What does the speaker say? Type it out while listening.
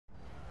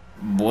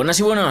Buenas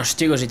y buenos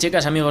chicos y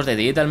chicas, amigos de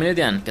Digital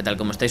Millennial. ¿Qué tal?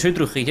 ¿Cómo estáis? Soy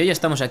Trujillo y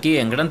estamos aquí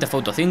en Grand Theft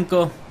Auto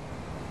 5.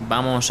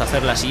 Vamos a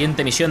hacer la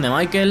siguiente misión de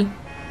Michael.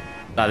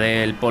 La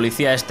del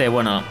policía este,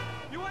 bueno,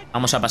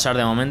 vamos a pasar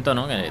de momento,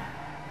 ¿no?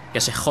 Que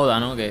se joda,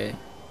 ¿no? Que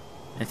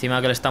encima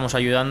que le estamos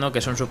ayudando,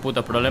 que son sus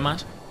putos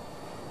problemas.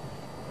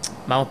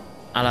 Vamos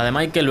a la de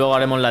Michael, luego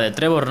haremos la de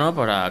Trevor, ¿no?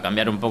 Para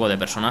cambiar un poco de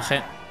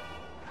personaje.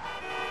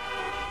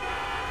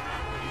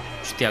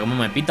 Hostia, cómo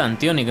me pitan,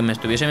 tío, ni que me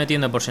estuviese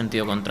metiendo por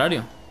sentido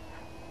contrario.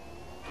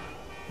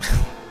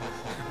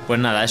 Pues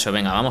nada, eso,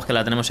 venga, vamos que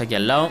la tenemos aquí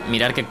al lado.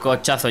 Mirad qué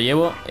cochazo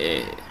llevo.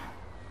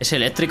 Es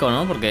eléctrico,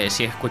 ¿no? Porque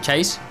si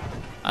escucháis,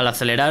 al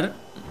acelerar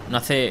no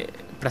hace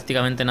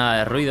prácticamente nada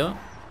de ruido.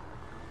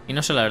 Y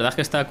no sé, la verdad es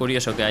que está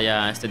curioso que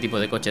haya este tipo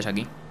de coches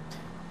aquí.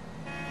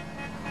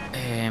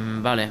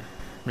 Vale.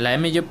 La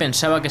M yo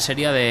pensaba que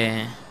sería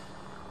de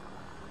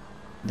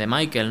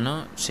Michael,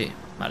 ¿no? Sí,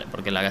 vale,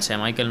 porque la casa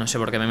de Michael no sé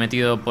por qué me he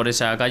metido por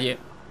esa calle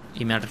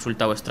y me ha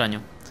resultado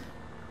extraño.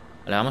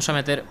 Vale, vamos a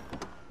meter...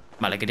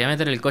 Vale, quería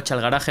meter el coche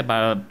al garaje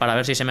para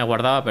ver si se me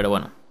guardaba, pero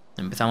bueno,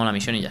 empezamos la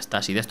misión y ya está.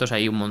 Así de estos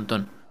hay un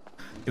montón.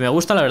 Y me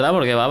gusta la verdad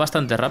porque va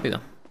bastante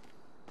rápido.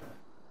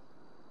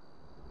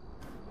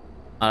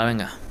 Ahora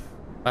venga.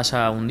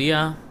 Pasa un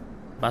día,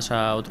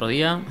 pasa otro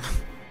día.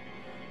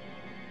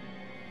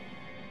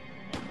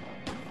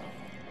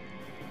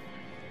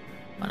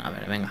 Bueno, a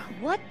ver, venga.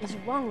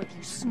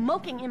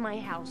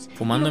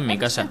 Fumando en mi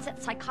casa.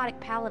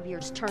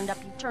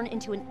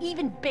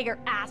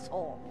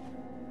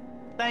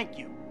 Thank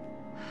you.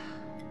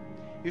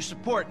 Your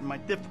support in my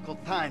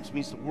difficult times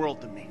means the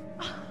world to me.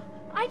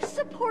 I've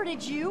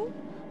supported you.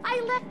 I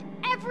left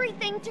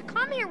everything to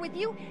come here with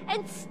you,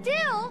 and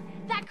still,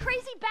 that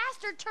crazy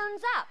bastard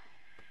turns up.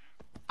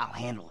 I'll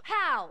handle it.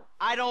 How?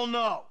 I don't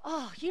know.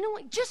 Oh, you know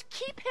what? Just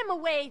keep him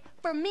away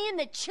from me and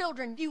the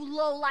children, you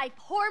low-life,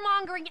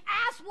 whoremongering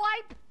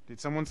asswipe. Did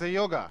someone say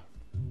yoga?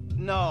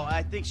 No,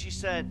 I think she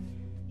said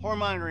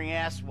whoremongering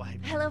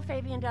asswipe. Hello,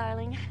 Fabian,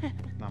 darling.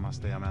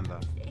 Namaste, Amanda.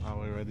 Are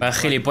we ready? Va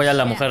gilipollas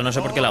la mujer, no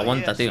sé por qué la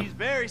aguanta, tío. She's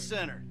very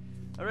centered.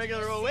 A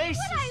regular oasis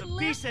of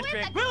peace and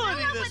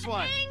tranquility, this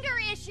one. Anger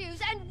issues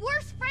and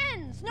worse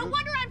friends. No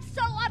wonder I'm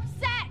so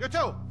upset. You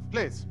too,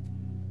 please.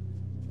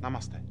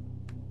 Namaste.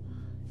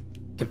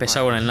 Qué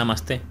pesado con el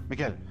namaste.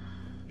 Miguel,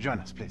 join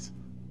us, please.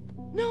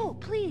 No,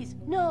 please,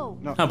 no.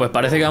 Ah, pues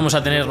parece que vamos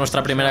a tener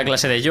nuestra primera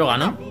clase de yoga,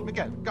 ¿no?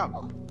 Miguel,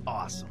 come.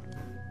 Awesome.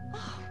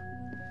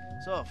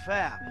 So,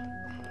 Fab,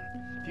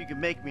 if you can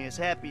make me as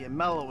happy and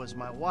mellow as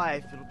my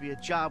wife, it'll be a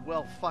job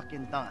well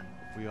fucking done.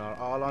 We are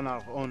all on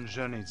our own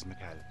journeys,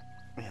 Miguel.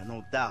 Yeah,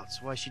 no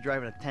doubts. Why is she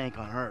driving a tank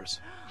on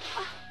hers?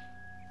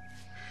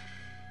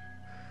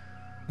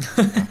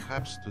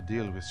 Perhaps to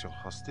deal with your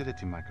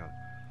hostility, Michael.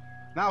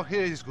 Now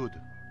here is good.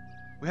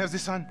 We have the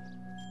sun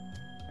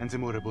and the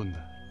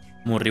moribunda.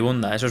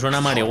 Moribunda, eso suena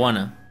a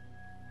marihuana.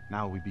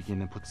 Now we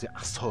begin and put the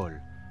asshole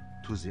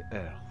to the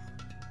earth.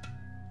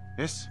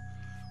 Yes,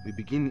 we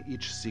begin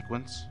each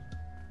sequence.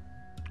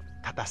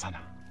 Tadasana.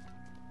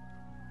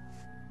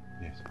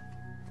 Yes.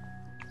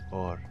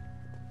 Or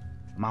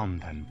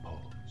mountain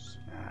pose.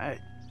 All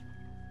right.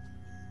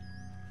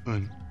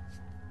 Un,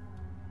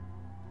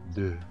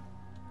 deux,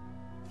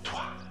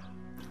 trois.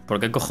 ¿Por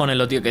qué cojones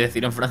lo tiene que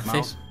decir en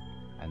francés?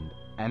 Mouth and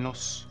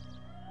anus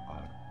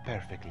are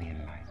perfectly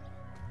in line.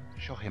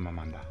 Show him,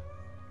 Amanda.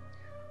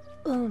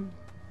 Un,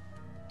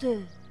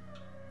 deux,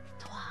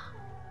 trois.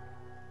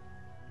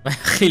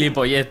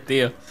 Gilipollez,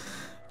 tío.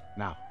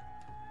 Now,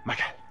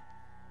 Michael.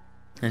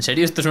 ¿En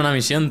serio esto es una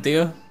misión,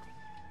 tío?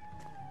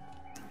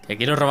 Que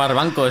quiero robar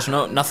bancos,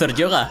 no hacer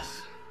yoga.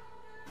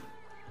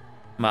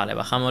 Vale,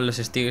 bajamos los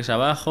sticks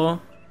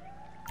abajo.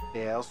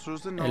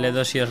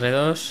 L2 y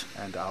R2.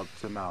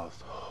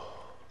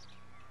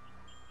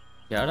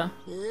 ¿Y ahora?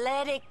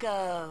 Let it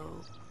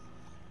go.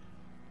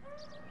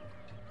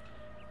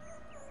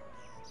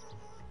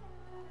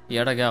 ¿Y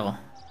ahora qué hago?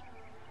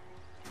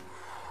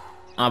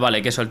 Ah, vale,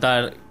 hay que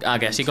soltar... Ah,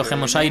 que así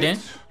cogemos aire.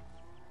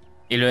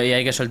 Y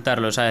hay que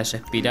soltarlo, ¿sabes?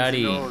 Expirar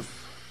y...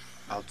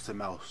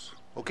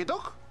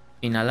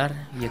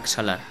 Inhalar y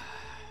exhalar.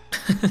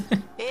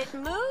 It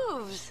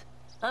moves.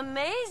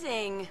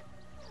 Amazing.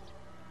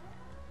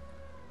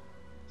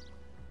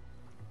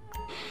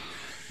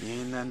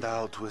 In and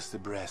out with the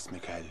breath,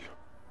 Michael.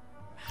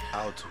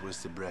 Out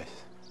with the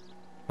breath.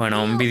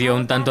 Bueno, un vídeo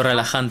un tanto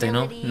relajante,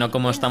 ¿no? No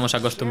como estamos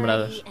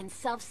acostumbrados.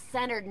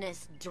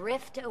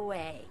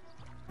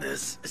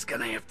 This is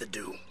gonna have to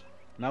do.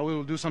 Now we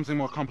will do something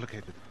more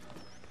complicated.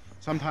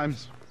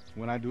 Sometimes,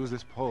 when I do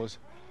this pose,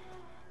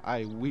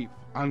 I weep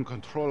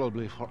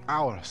uncontrollably for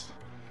hours.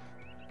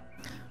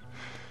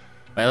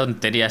 Vaya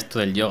tontería esto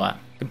del yoga.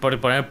 Que por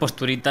poner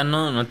posturitas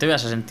no te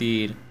vas a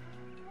sentir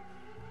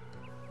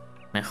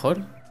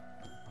mejor.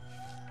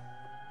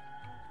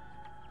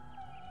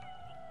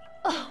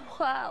 Oh,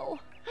 wow.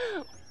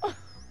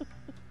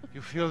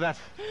 You feel that?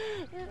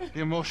 The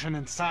emotion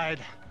inside.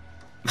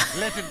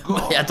 Let it go.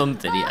 Vaya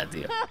tontería,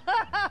 tío.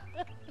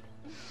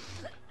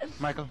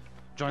 Michael,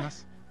 join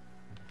us.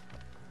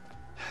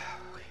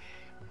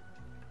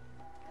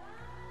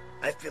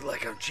 I feel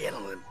like I'm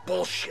channeling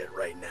bullshit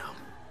right now.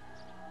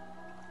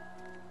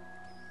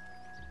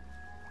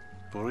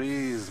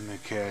 Breathe,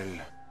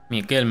 Mikel.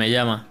 Miquel me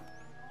llama.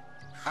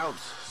 Out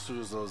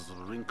through those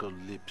wrinkled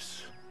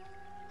lips.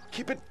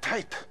 Keep it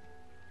tight.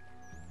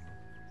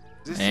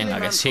 Venga,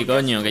 que sí,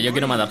 coño, que yo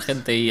quiero matar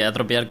gente y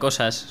atropellar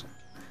cosas.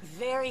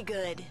 Very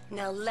good.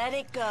 Now let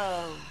it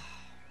go.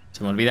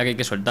 Se me olvida que hay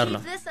que soltarlo.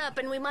 Keep this up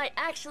and we might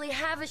actually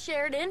have a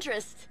shared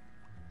interest.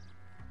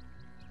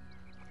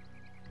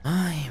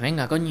 Ay,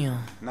 venga, coño.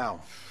 Now,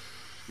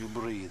 you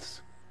breathe.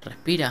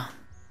 Respira.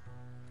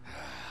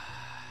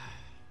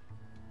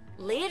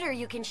 Later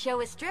you can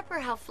show a stripper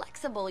how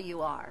flexible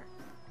you are.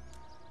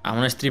 A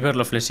un stripper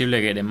lo flexible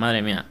que eres,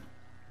 madre mía.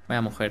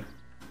 Vaya mujer.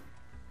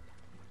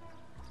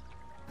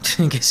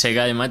 Que se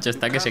cae, macho,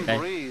 está que se cae.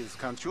 Breathe,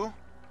 can't you?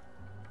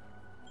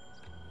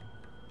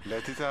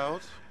 Let it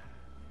out.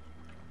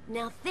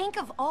 Now think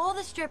of all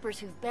the strippers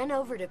who've been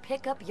over to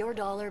pick up your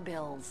dollar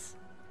bills.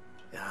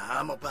 Yeah,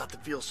 I'm about to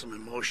feel some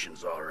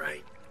emotions, all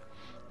right.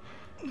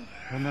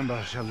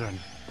 Remember, children.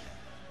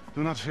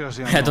 Do not fear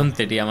the Vaya unknown.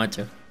 tontería,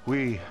 macho.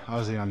 We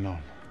are the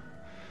unknown.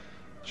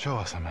 Show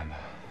us, Amanda.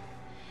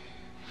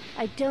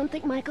 I don't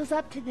think Michael's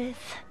up to this.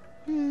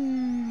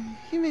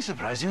 He may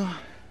surprise you.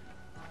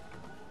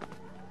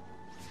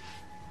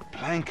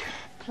 Plank.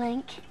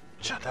 Plank.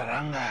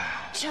 Chaturanga.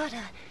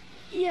 Chota.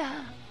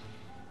 Yeah.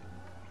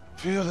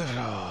 Feel the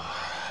flow.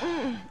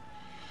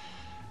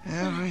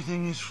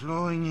 Everything is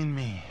flowing in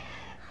me.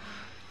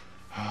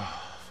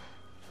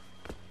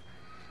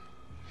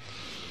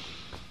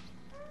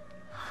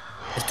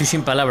 Estoy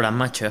sin palabras,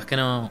 macho, es que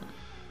no...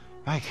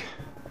 Mike.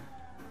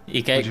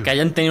 Y que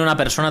hayan tenido una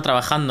persona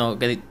trabajando.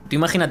 Que tú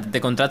imagínate,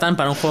 te contratan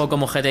para un juego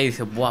como GTA y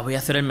dices, buah, voy a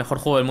hacer el mejor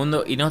juego del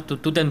mundo. Y no,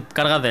 tú te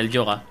encargas del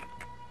yoga.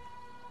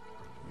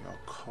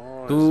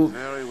 Tú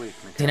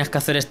tienes que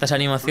hacer estas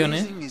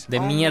animaciones de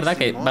mierda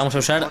que vamos a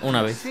usar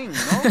una vez.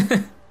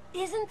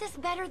 Isn't this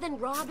better than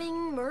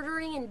robbing,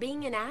 murdering and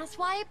being an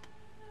asswipe?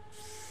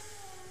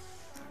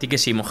 Di que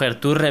sí, mujer,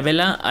 tú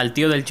revela al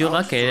tío del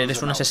yoga que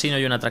eres un asesino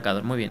y un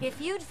atracador. Muy bien. If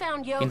you'd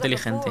found yoga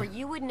Inteligente. before,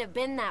 you wouldn't have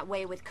been that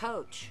way with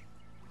Coach.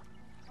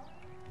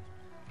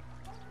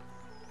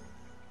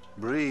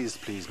 Breathe,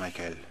 please,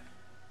 Michael.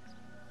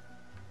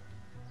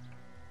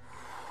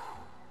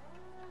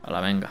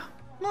 Hola, venga.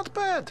 Not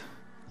bad.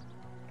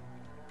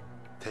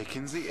 Take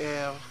in the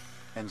air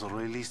and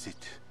release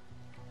it.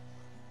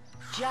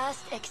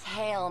 Just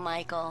exhale,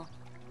 Michael.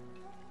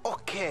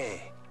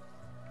 Okay.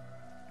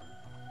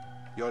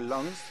 Your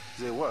lungs,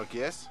 they work,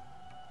 yes?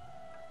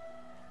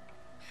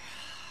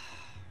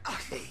 Oh,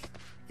 hey,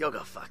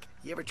 yoga fuck.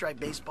 You ever tried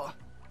baseball?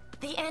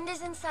 The end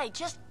is in sight.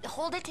 Just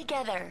hold it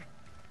together.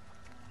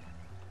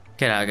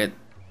 ¿Qué era? ¿Que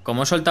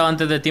como he soltado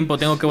antes de tiempo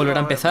tengo que volver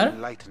a empezar?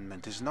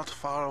 Enlightenment is not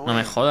far away. No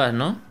me jodas,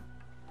 ¿no?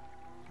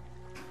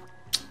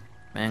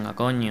 Venga,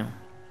 coño.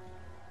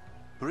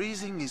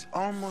 Breathing is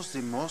almost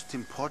the most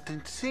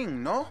important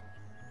thing, no?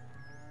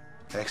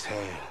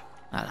 Exhale.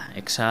 Hala,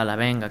 exhala,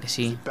 venga, que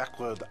sí. The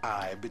backward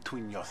eye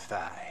between your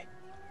thigh.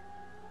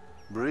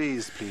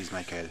 Breathe, please,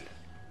 Michael.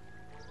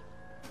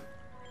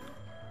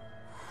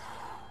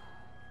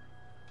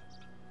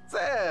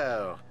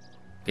 There.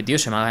 Que tío,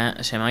 se me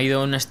ha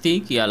ido un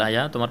stick y ala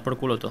ya, a tomar por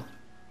culo todo.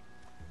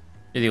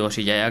 Yo digo,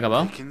 si ya he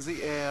acabado. Take in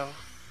the air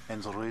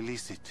and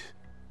release it.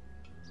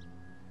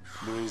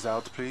 Breathe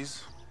out,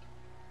 please.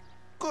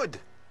 Good.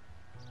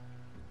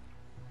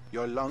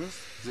 Your lungs,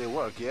 they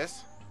work,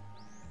 yes?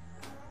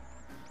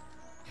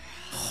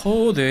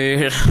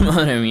 Joder,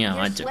 madre mía,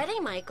 You're macho.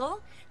 sweating,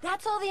 Michael.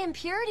 That's all the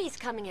impurities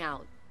coming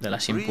out. De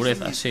las Breathing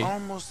impurezas, is sí.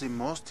 almost the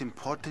most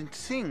important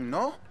thing,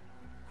 no?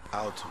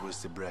 Out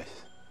with the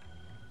breath.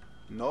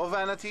 No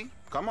vanity.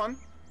 Come on.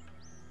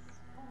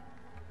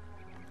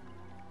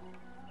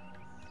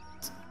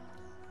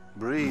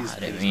 Breathe,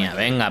 Madre please, mía, Michael.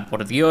 venga,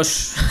 por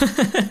Dios.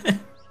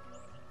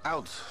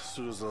 Out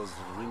through those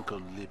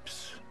wrinkled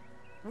lips.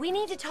 We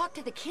need to talk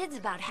to the kids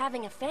about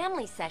having a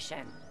family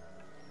session.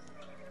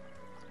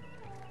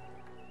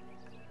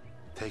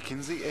 Take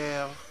in the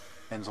air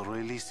and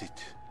release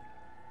it.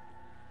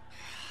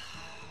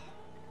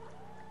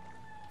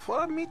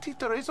 For a meat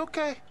eater, it's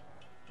okay.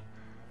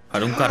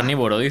 Para un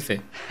carnívoro,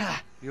 dice.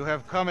 You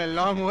have come a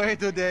long way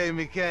today,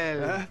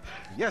 Mikel.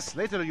 Yes,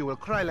 later you will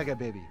cry like a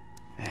baby.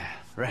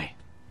 Right.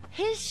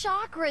 His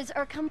chakras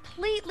are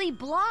completely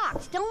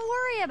blocked. Don't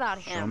worry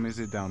about Show him. me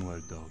the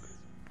downward dog.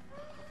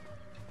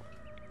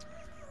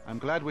 I'm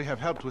glad we have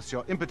helped with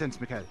your impotence,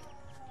 Mikel.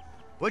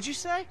 What'd you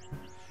say?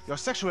 Your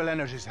sexual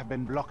energies have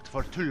been blocked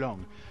for too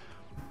long.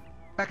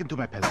 Back into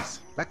my pelvis.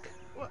 Back.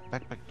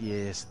 Back.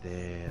 Yes,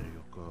 there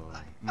you go.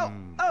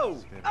 Oh!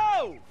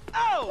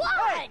 What?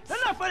 Hey,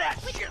 enough of that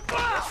shit!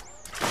 Ah!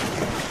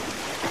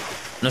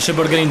 No sé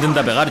por qué le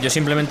intenta pegar, yo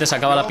simplemente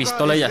sacaba la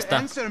pistola y ya está.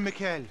 Answer,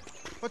 Mikel.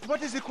 But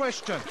what is the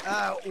question?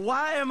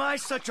 Why am I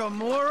such a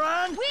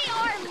moron? We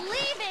are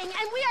leaving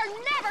and we are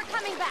never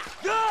coming back.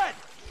 Good!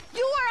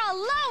 You are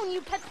alone,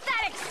 you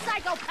pathetic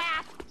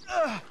psychopath.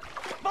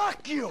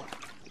 Fuck you!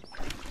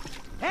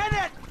 And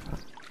that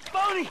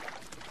phony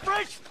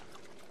French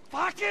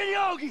fucking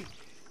yogi!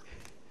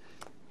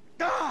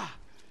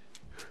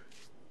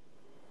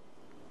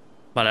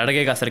 Vale, ¿ahora qué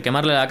hay que hacer?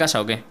 ¿Quemarle la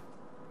casa o qué?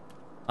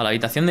 A la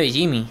habitación de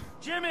Jimmy.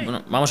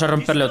 Bueno, ¿vamos a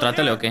romperle otra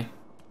tele o qué?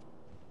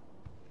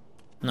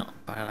 No,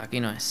 para aquí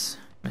no es.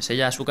 Me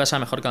sella su casa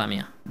mejor que la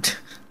mía.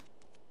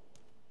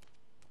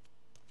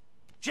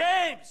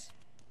 James!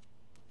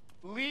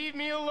 Leave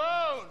me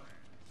alone!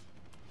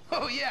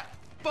 Oh yeah,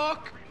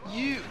 fuck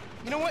you.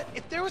 You know what?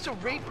 If there was a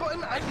rate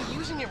button, I'd be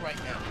using it right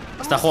now.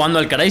 Está jugando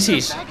al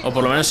Crisis, o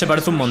por lo menos se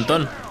parece un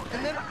montón.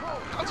 And then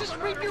I'll just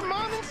rape your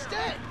mom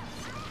instead.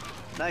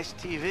 Nice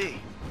TV.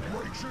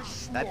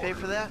 I pay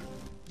for that?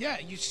 Yeah,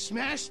 you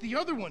smashed the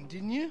other one,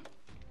 didn't you?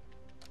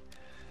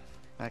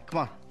 All right, come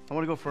on. I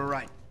want to go for a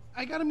ride.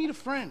 I gotta meet a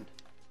friend.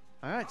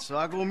 All right, so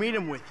I'll go meet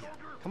him with you.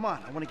 Come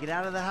on, I want to get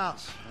out of the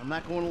house. I'm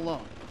not going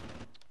alone.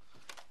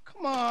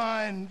 Come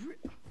on.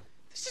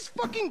 This is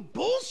fucking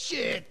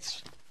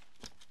bullshit.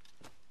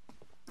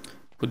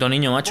 Puto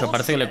niño, macho,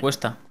 parece que le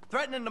cuesta.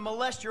 Threatening to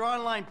molest your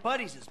online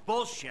buddies is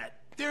bullshit.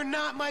 They're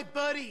not my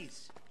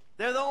buddies.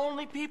 They're the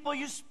only people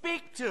you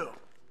speak to.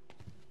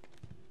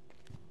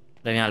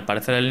 Al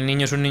parecer el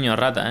niño es un niño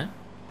rata, ¿eh?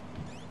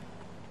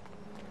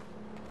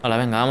 Hola,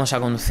 venga, vamos a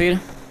conducir.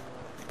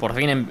 Por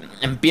fin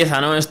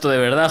empieza, ¿no? Esto de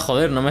verdad,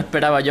 joder, no me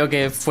esperaba yo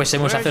que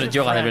fuésemos a hacer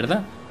yoga de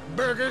verdad.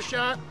 Burger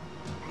shot.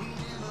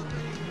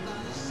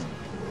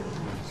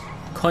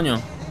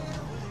 Coño.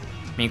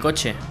 Mi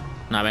coche.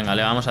 Nah, venga,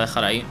 le vamos a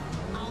dejar ahí.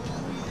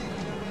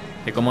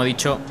 Que como he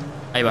dicho,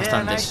 hay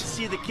bastantes.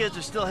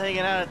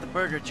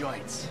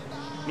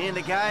 Me and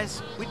the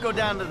guys, we'd go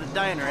down to the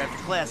diner after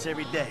class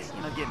every day.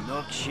 You know, get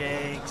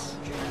milkshakes.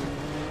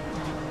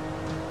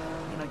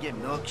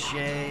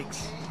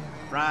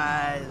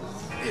 Fries.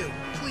 Ew,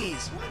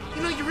 please.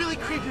 You know, you're really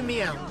creeping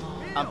me out.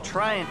 I'm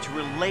trying to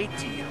relate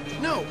to you.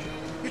 No,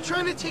 you're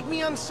trying to take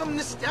me on some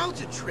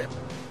nostalgia trip.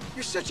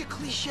 You're such a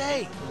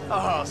cliche.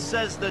 Oh,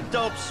 says the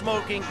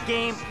dope-smoking,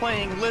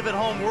 game-playing,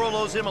 live-at-home world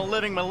owes him a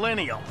living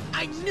millennial.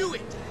 I knew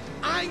it!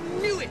 I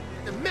knew it!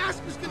 The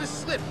mask was gonna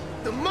slip.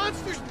 The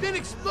monster's been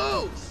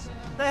exposed.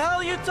 The hell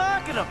are you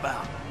talking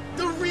about?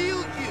 The real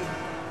you.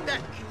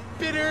 That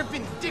bitter,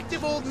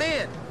 vindictive old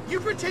man. You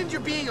pretend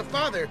you're being a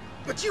father,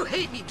 but you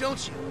hate me,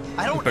 don't you?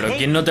 I don't Pero hate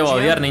 ¿quién no te va a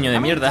odiar, niño de How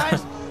many mierda?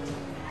 times-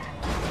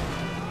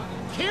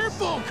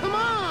 Careful, come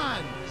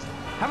on!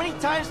 How many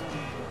times?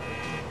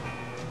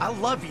 I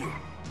love you.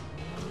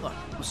 Look,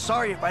 I'm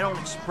sorry if I don't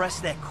express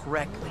that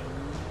correctly,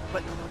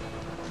 but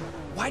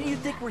why do you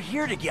think we're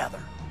here together?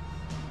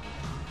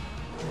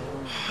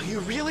 You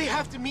really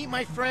have to meet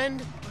my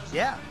friend?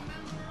 Yeah,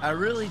 I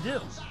really do.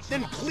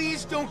 Then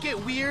please don't get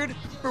weird.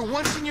 For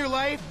once in your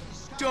life,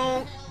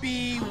 don't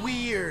be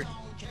weird.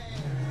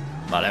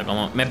 Vale,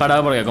 como me he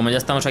parado porque como ya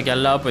estamos aquí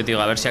al lado, pues digo,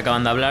 a ver si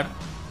acaban de hablar.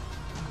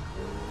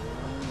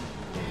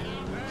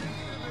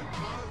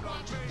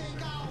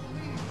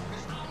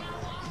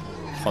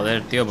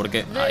 Joder, tío, ¿por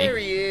qué? There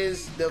Ahí. he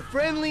is, the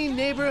friendly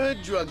neighborhood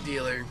drug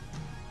dealer.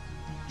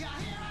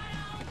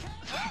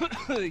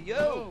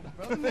 Yo,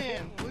 brother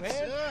man,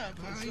 what's up?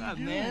 What's How up,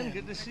 you man? doing?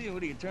 Good to see you.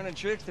 What are you turning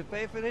tricks to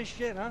pay for this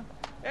shit, huh?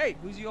 Hey,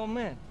 who's the old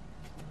man?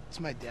 It's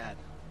my dad.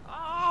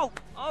 Oh,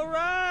 all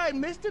right,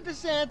 Mr.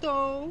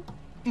 DeSanto.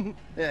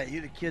 Yeah,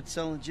 you the kid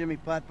selling Jimmy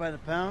pot by the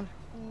pound?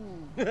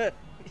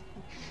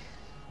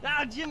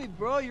 Nah, Jimmy,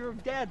 bro, your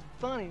dad's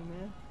funny,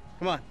 man.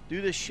 Come on,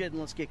 do this shit and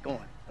let's get going.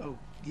 Oh,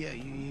 yeah,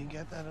 you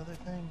got that other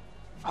thing?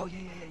 Oh, yeah.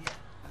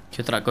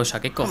 ¿Qué otra cosa?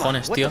 ¿Qué Come on,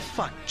 cojones, what tío? the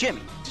fuck,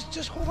 Jimmy?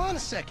 Just hold on a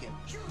second.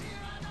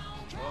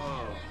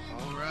 Oh,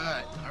 all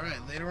right,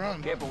 later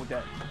on. Careful with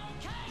that.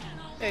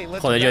 Hey,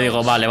 let's Joder, yo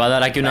digo, vale, va a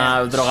dar aquí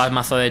una droga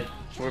mazo de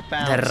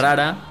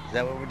rara Is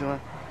that what we're doing?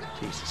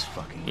 Jesus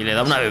fucking. y le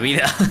da una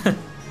bebida.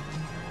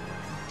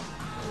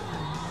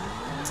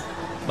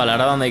 Vale,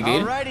 ¿ahora dónde hay que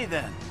ir? Alrighty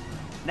then.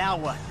 Now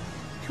what?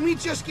 Can we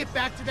just get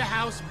back to the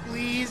house,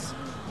 please?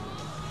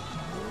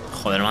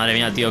 Joder, madre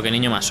mía, tío, qué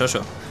niño más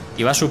soso.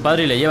 Y va su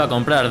padre y le lleva a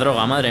comprar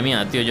droga, madre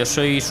mía, tío. Yo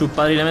soy su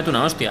padre y le meto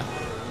una hostia.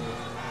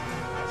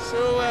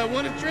 So,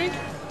 want a drink?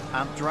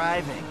 I'm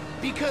driving.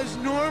 Because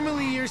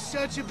normally you're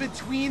such a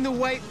between the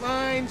white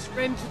lines,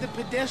 friend to the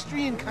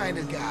pedestrian kind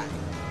of guy.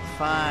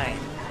 Fine.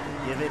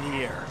 Give it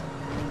here.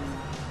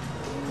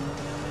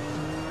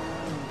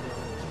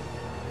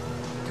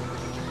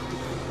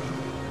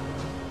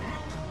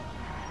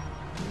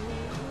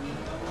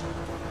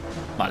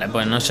 Vale,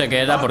 pues no sé qué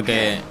era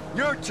porque...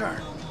 Your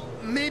turn.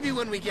 Maybe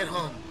when we get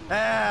home.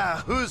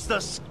 Ah, who's the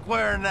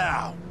square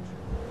now?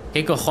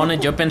 ¿Qué cojones?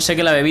 Yo pensé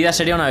que la bebida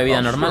sería una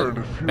bebida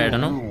normal, pero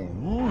no.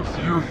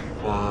 You're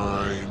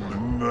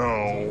fine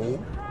now.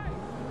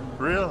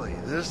 Really,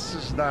 this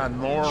is not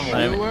normal.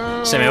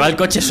 Vale, se me va el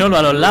coche solo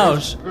a los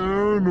lados.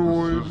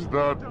 Is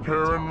that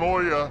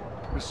paranoia?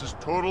 This is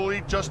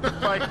totally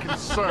justified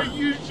concern.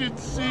 You should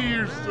see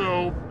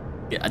yourself.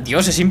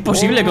 Dios, es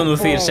imposible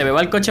conducir. Se me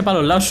va el coche para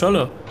los lados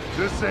solo.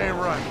 This ain't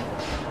right.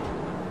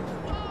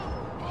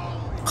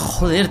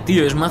 Joder,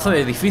 tío, es mazo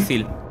de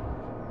difícil.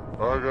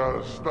 I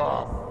gotta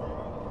stop.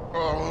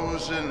 Oh, what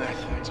was in that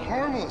thing? It's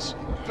harmless.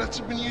 Vets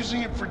have been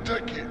using it for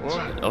decades.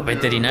 ¿Los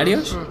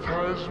veterinarios?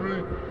 Desensitize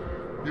me.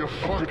 You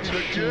fucking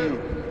Protect did. you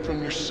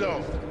from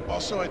yourself.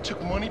 Also, I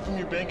took money from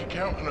your bank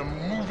account and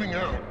I'm moving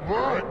out.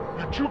 What?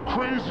 You're too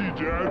crazy,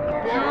 Dad.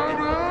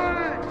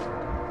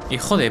 Jimmy!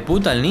 Hijo de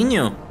puta, el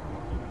niño.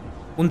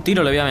 Un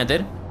tiro le voy a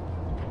meter.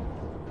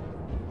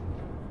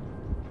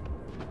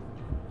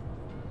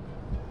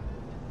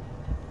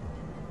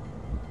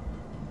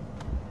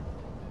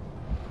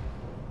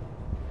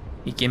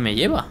 ¿Y quién me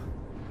lleva?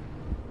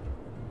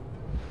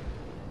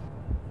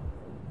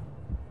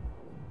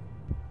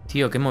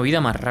 Tío, qué movida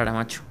más rara,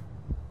 macho.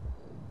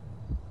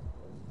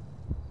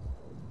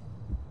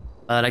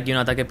 Va a dar aquí un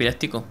ataque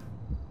epiléptico.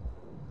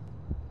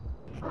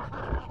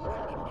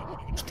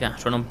 Hostia,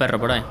 suena un perro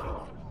por ahí.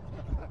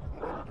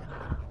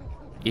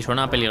 Y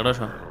suena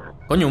peligroso.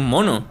 Coño, un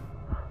mono.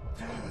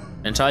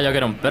 Pensaba yo que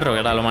era un perro, que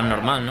era lo más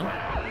normal, ¿no?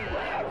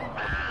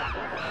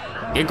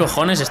 ¿Qué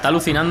cojones? Está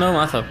alucinando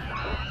mazo.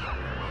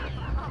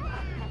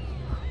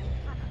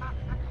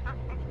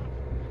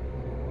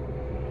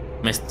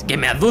 ¡Que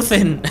me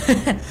aducen!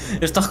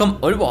 Esto es como...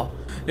 ¡Olvo!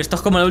 Esto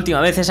es como la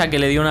última vez esa que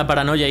le dio una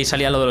paranoia y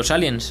salía lo de los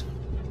aliens.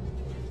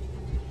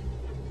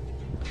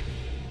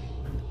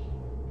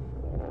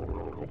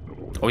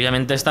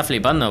 Obviamente está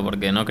flipando,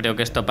 porque no creo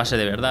que esto pase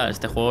de verdad.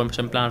 Este juego es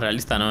en plan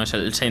realista, no es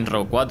el Saints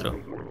Row 4.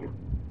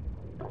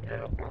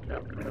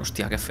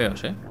 Hostia, qué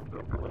feos, ¿eh?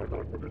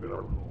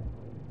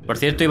 Por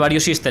cierto, hay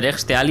varios easter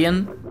eggs de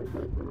Alien.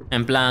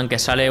 En plan, que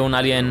sale un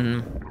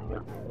alien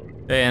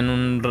en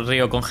un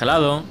río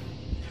congelado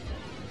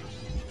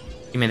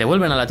y me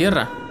devuelven a la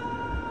Tierra.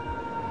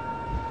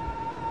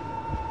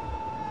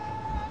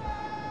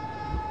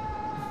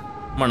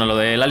 Bueno, lo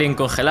del alien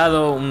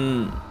congelado,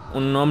 un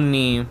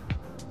ovni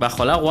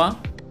bajo el agua.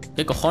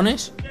 ¿Qué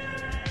cojones?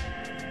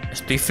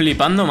 Estoy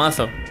flipando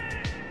mazo.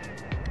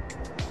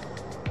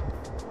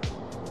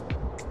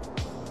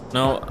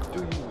 No.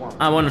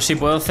 Ah, bueno, sí,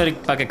 puedo hacer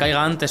para que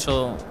caiga antes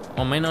o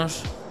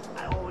menos.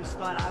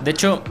 De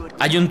hecho,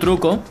 hay un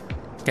truco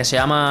que se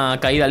llama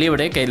caída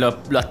libre, que lo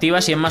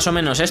activas y es más o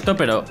menos esto,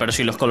 pero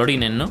sin los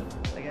colorines, ¿no?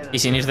 Y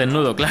sin ir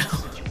desnudo, claro.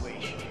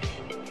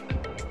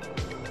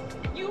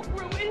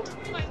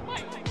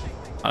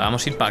 Ahora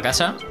vamos a ir para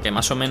casa, que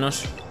más o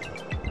menos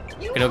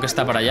creo que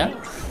está para allá.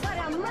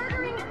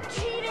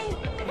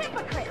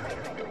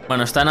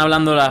 Bueno, están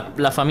hablando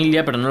la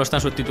familia, pero no lo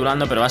están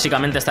subtitulando, pero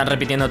básicamente están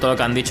repitiendo todo lo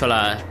que han dicho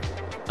la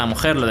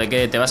mujer, lo de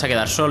que te vas a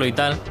quedar solo y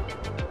tal.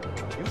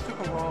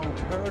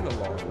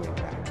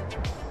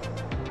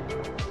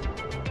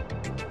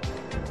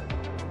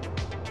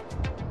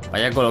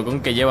 Vaya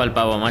colocón que lleva el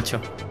pavo,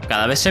 macho.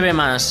 Cada vez se ve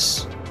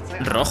más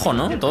rojo,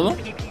 ¿no? Todo.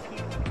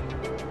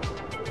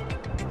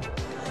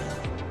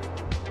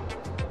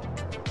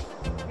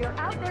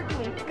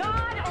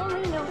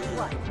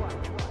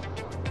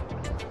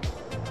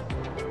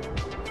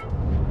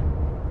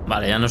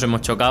 Vale, ya nos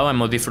hemos chocado,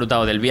 hemos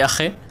disfrutado del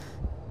viaje.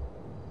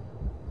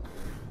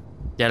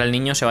 Y ahora el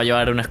niño se va a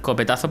llevar un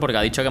escopetazo porque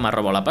ha dicho que me ha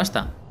robado la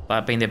pasta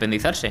para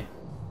independizarse.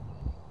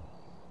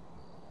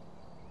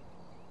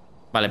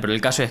 Vale, pero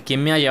el caso es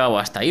quién me ha llevado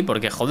hasta ahí,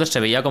 porque joder, se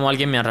veía como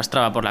alguien me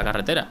arrastraba por la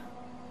carretera.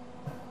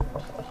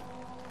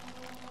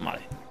 Vale.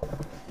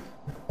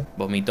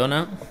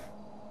 Vomitona.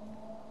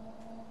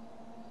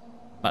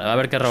 Vale, va a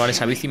haber que robar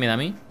esa bici, me da a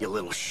mí.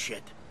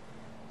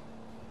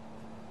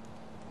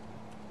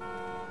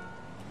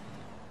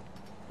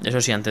 Eso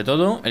sí, ante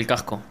todo, el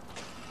casco.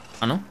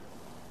 Ah, ¿no?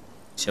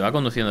 Se va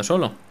conduciendo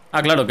solo.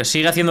 Ah, claro, que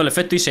sigue haciendo el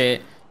efecto y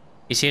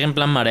sigue en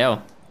plan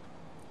mareado.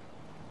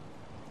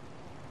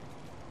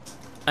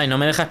 Ay, no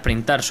me deja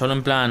sprintar, solo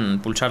en plan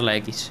pulsar la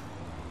X.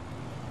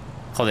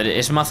 Joder,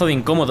 es mazo de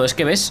incómodo. Es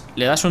que, ¿ves?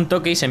 Le das un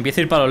toque y se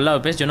empieza a ir para los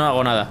lados, ¿ves? Yo no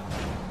hago nada.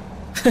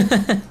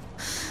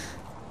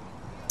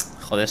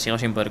 Joder, sigo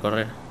sin poder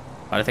correr.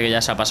 Parece que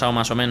ya se ha pasado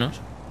más o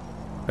menos.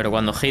 Pero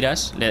cuando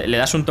giras, le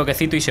das un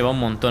toquecito y se va un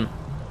montón.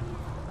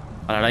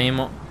 Ahora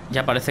mismo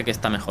ya parece que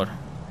está mejor.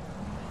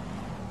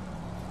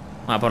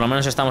 Bueno, por lo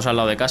menos estamos al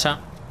lado de casa.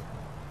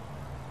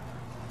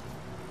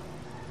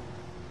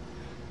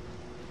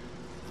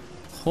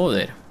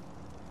 Joder.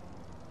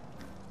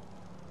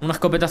 Un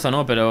escopetazo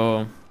no,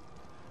 pero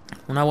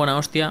una buena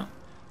hostia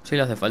sí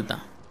le hace falta.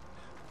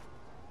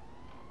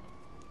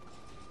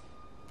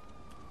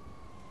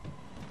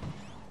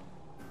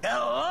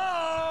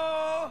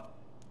 Hello?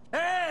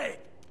 Hey!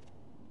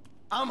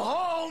 I'm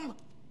home.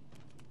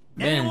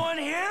 Bien.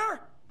 Anyone here?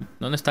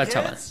 ¿Dónde está el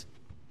chaval?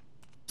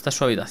 Esta es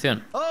su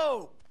habitación.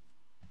 Oh.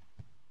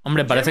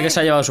 Hombre, parece que se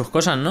ha llevado sus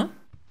cosas, ¿no?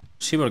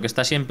 Sí, porque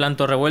está así en plan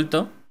todo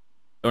revuelto.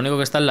 Lo único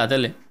que está es la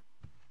tele.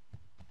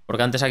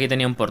 Porque antes aquí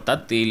tenía un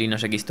portátil y no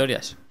sé qué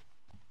historias.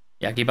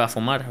 Y aquí para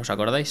fumar, ¿os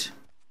acordáis?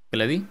 ¿Que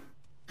le di?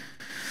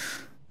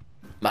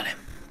 Vale,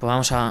 pues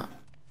vamos a...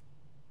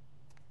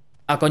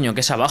 Ah, coño,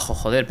 que es abajo,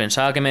 joder.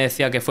 Pensaba que me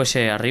decía que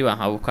fuese arriba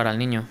a buscar al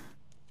niño.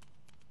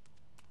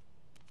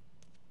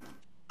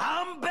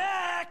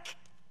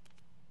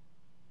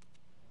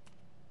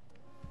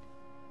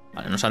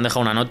 Vale, nos han dejado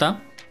una nota.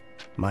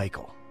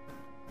 Michael,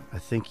 I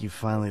think you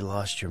finally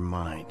lost your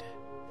mind.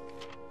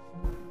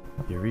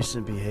 Your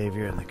recent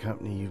behavior and the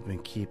company you've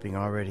been keeping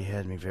already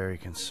had me very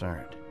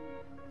concerned.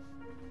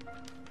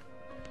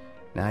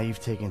 Now you've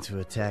taken to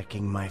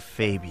attacking my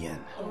Fabian,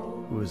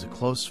 who is a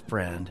close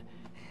friend,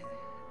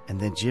 and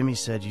then Jimmy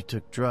said you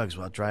took drugs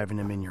while driving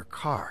him in your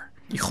car.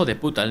 Hijo de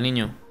puta, el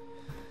niño.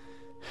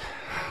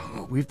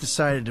 We've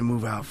decided to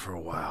move out for a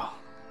while.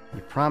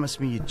 You promised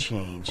me you'd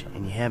change,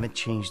 and you haven't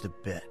changed a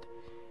bit.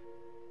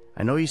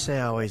 I know you say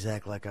I always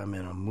act like I'm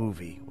in a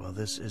movie. Well,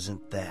 this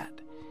isn't that.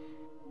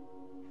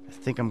 I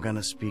think I'm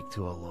gonna speak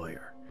to a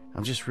lawyer.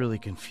 I'm just really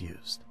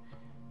confused.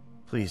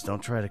 Please,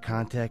 don't try to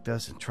contact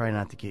us and try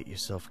not to get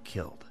yourself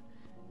killed.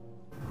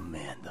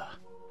 Amanda.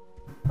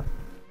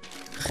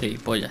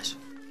 Gilipollas.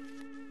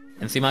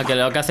 Encima que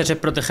lo que haces es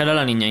proteger a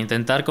la niña,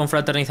 intentar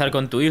confraternizar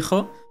con tu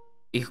hijo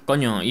y,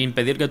 coño,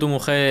 impedir que tu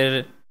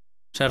mujer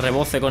se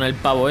reboce con el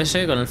pavo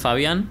ese, con el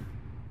Fabián.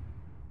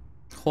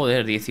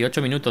 Joder,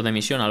 18 minutos de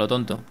misión a lo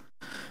tonto.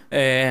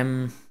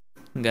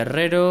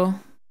 Guerrero.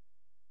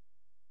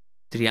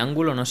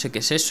 Triángulo, no sé qué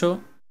es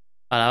eso.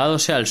 Alabado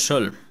sea el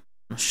sol.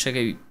 No sé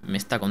qué me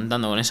está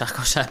contando con esas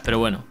cosas, pero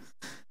bueno.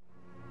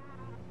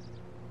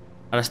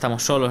 Ahora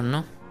estamos solos,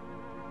 ¿no?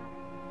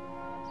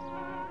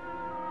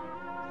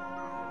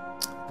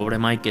 Pobre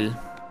Michael.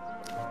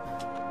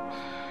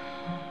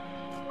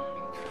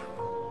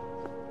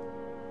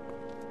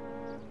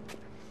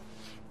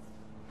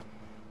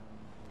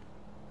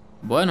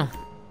 Bueno.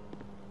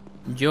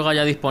 Yoga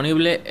ya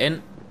disponible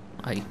en...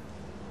 Ahí.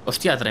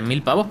 Hostia,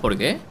 3.000 pavos, ¿por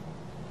qué?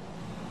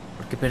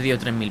 ¿Por qué he perdido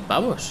 3.000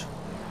 pavos?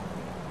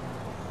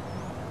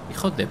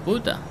 Hijos de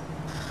puta.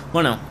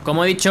 Bueno,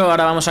 como he dicho,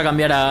 ahora vamos a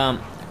cambiar a...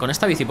 ¿Con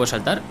esta bici puedo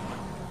saltar?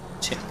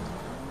 Sí.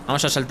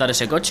 Vamos a saltar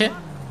ese coche.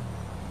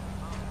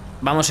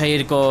 Vamos a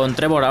ir con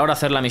Trevor ahora a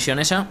hacer la misión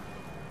esa.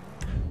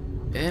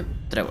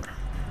 Trevor.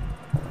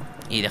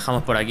 Y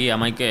dejamos por aquí a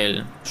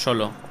Michael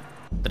solo,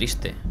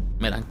 triste,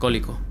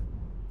 melancólico,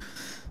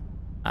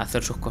 a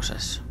hacer sus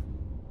cosas.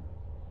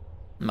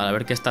 Vale, a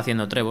ver qué está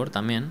haciendo Trevor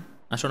también.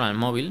 Ha sonado el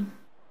móvil.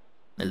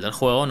 El del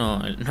juego,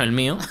 no el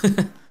mío.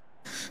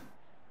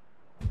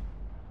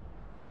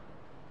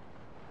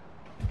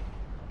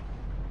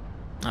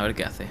 A ver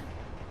qué hace.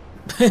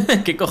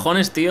 ¿Qué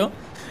cojones, tío?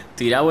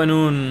 Tirado en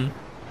un...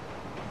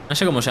 No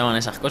sé cómo se llaman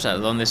esas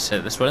cosas, donde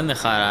se suelen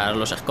dejar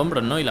los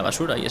escombros, ¿no? Y la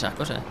basura y esas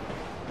cosas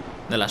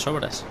de las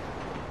obras.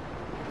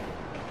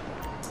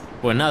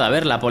 Pues nada, a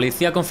ver, la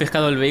policía ha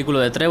confiscado el vehículo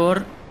de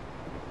Trevor.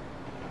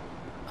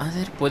 A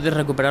ver, puedes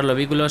recuperar los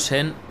vehículos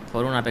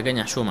por una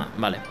pequeña suma,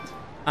 vale.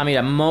 Ah,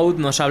 mira, Mode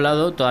nos ha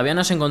hablado. Todavía no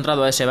has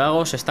encontrado a ese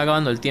vago, se está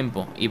acabando el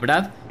tiempo. Y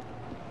Brad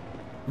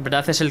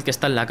es el que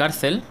está en la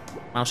cárcel.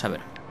 Vamos a ver.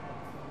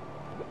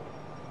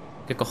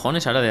 ¿Qué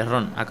cojones ahora de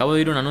Ron? Acabo de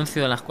oír un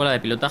anuncio de la escuela de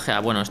pilotaje. Ah,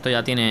 bueno, esto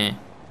ya tiene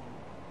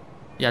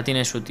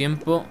su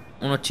tiempo.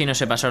 Unos chinos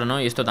se pasaron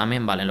hoy y esto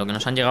también, vale. Lo que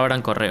nos han llegado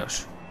eran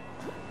correos.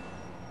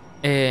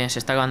 Se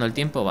está acabando el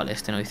tiempo, vale,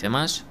 este no dice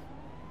más.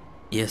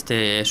 Y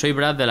este, soy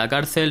Brad de la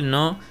cárcel,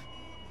 no.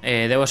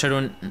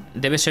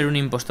 Debe ser un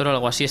impostor o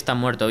algo así, está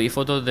muerto. Vi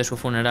fotos de su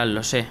funeral,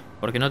 lo sé.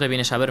 ¿Por qué no te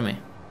vienes a verme?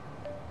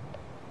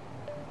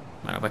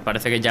 Bueno, pues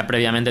parece que ya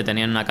previamente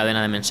tenían una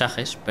cadena de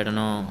mensajes, pero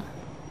no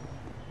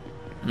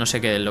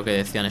sé qué es lo que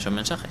decían esos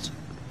mensajes.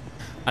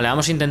 Vale,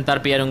 vamos a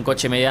intentar pillar un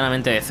coche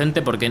medianamente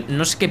decente, porque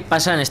no sé qué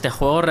pasa en este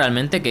juego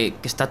realmente, que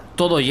está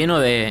todo lleno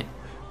de...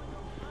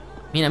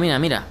 Mira, mira,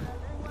 mira.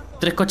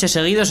 3 coches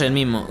seguidos el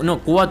mismo. No,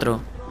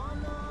 4.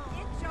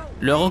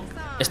 Luego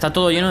está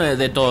todo lleno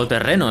de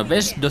todoterreno,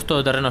 ¿ves? 2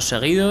 todoterrenos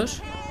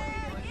seguidos.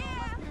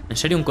 ¿En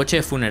serio un coche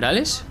de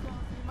funerales?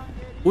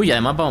 Uy,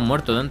 además va un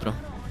muerto dentro.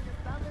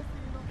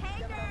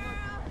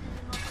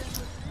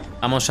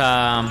 Vamos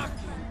a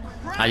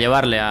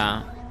llevarle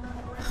al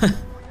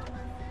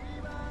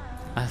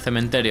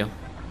cementerio.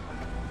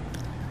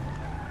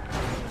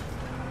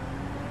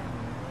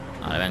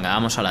 Vale, venga,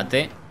 vamos a la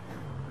T.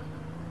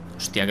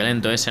 Hostia, qué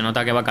lento es, se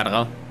nota que va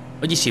cargado.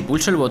 Oye, si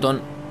pulso el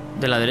botón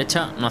de la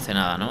derecha no hace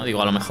nada, ¿no?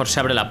 Digo, a lo mejor se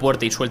abre la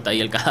puerta y suelta ahí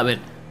el cadáver.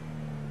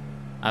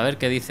 A ver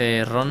qué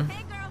dice Ron.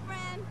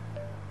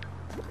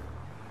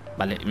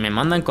 Vale, me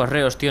mandan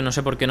correos, tío. No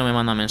sé por qué no me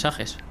mandan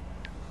mensajes.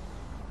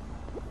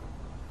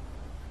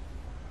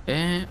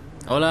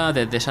 Hola,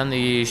 desde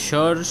Sandy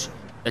Shores.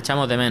 Te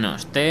echamos de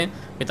menos. ¿Qué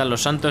tal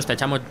Los Santos? Te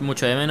echamos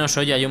mucho de menos.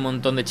 Oye, hay un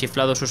montón de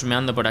chiflados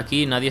husmeando por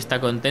aquí. Nadie está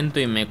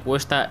contento y me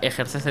cuesta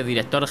ejercer de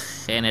director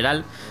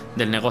general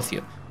del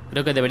negocio.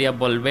 Creo que deberías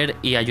volver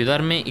y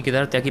ayudarme y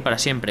quedarte aquí para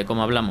siempre,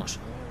 como hablamos.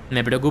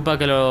 Me preocupa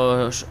que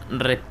los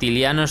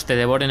reptilianos te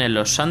devoren en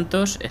Los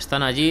Santos.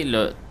 Están allí,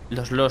 los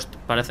Lost.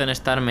 Parecen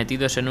estar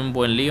metidos en un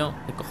buen lío.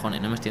 ¿Qué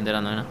cojones? No me estoy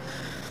enterando de nada.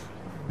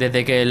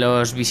 Desde que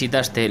los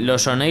visitaste.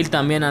 Los O'Neill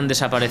también han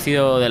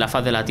desaparecido de la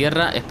faz de la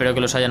Tierra. Espero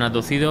que los hayan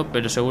abducido,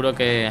 pero seguro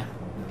que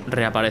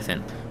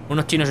reaparecen.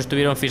 Unos chinos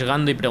estuvieron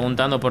fisgando y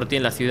preguntando por ti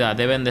en la ciudad.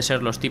 Deben de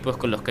ser los tipos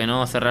con los que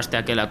no cerraste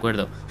aquel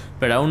acuerdo.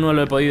 Pero aún no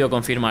lo he podido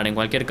confirmar. En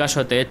cualquier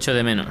caso, te echo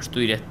de menos. Tu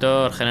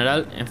director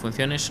general en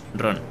funciones,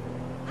 Ron.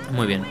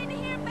 Muy bien.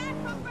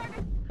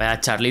 Vaya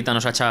charlita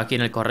nos ha echado aquí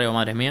en el correo,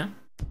 madre mía.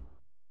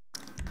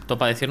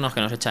 Topa decirnos que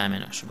nos echa de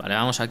menos. Vale,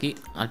 vamos aquí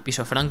al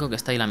piso franco, que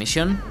está ahí la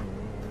misión.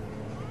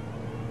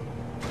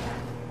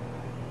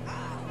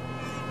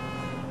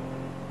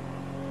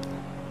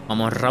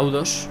 Vamos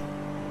raudos.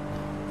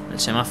 El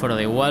semáforo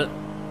da igual.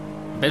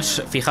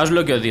 ¿Ves? Fijaos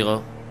lo que os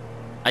digo.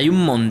 Hay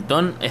un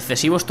montón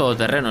excesivos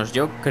todoterrenos.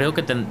 Yo creo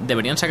que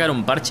deberían sacar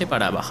un parche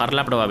para bajar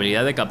la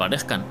probabilidad de que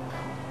aparezcan.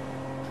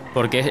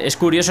 Porque es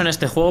curioso en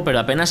este juego, pero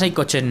apenas hay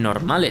coches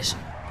normales.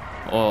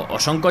 O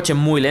son coches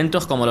muy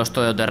lentos como los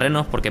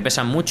todoterrenos porque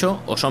pesan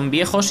mucho, o son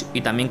viejos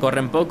y también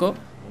corren poco,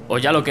 o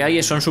ya lo que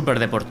hay son súper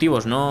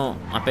deportivos. No,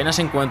 apenas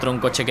encuentro un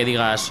coche que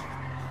digas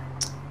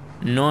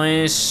no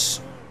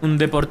es un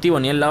deportivo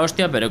ni en la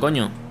hostia, pero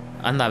coño,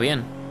 anda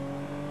bien.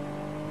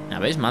 ¿Ya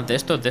veis? Más de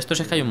estos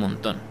es que hay un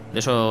montón. De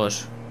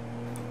esos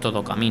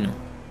todo camino,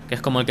 que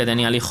es como el que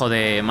tenía el hijo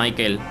de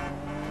Michael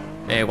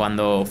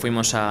cuando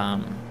fuimos a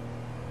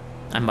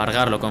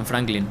embargarlo con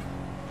Franklin.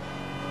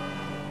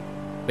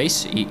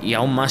 ¿Veis? Y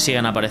aún más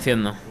siguen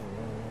apareciendo.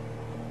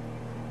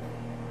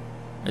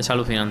 Es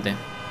alucinante.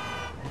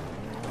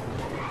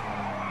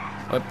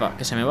 Opa,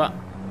 que se me va.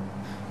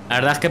 La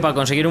verdad es que para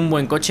conseguir un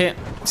buen coche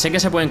sé que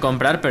se pueden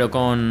comprar, pero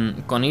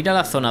con ir a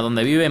la zona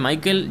donde vive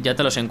Michael ya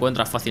te los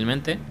encuentras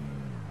fácilmente.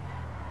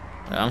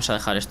 Vamos a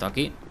dejar esto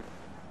aquí.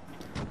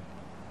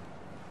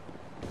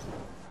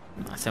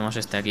 Hacemos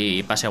este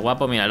aquí pase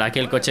guapo. Mira, aquí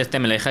el coche este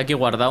me lo dejé aquí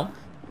guardado.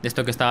 De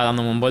esto que estaba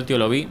dándome un voltio,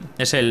 lo vi.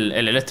 Es el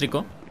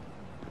eléctrico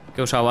que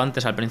he usado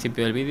antes al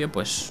principio del vídeo,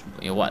 pues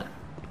igual.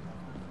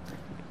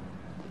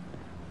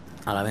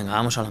 Ahora venga,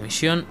 vamos a la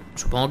misión.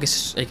 Supongo que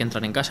hay que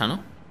entrar en casa,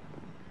 ¿no?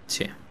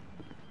 Sí.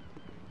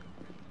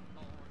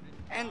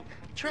 And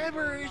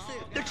Trevor is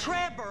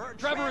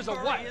Trevor is a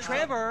what?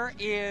 Trevor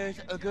is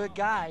a good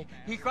guy.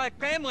 He's like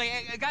family.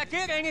 Got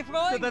it, ain't he,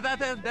 Floyd?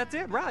 That's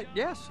it, right?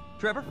 Yes,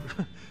 Trevor.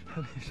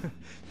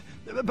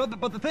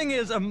 but the thing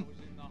is,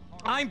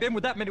 I ain't been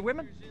with that many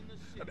women.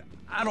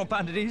 I don't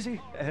find it easy,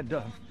 and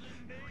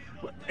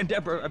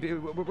Deborah, I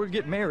mean, we're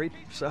getting married,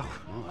 so.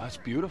 Oh, that's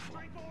beautiful.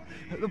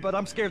 But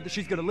I'm scared that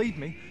she's gonna leave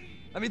me.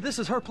 I mean, this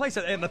is her place,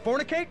 and the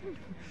fornicating.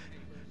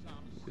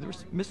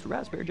 There's Mr.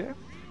 Raspberry Jam.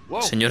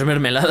 Whoa. Señor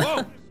Mermelada.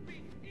 Whoa.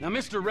 Now,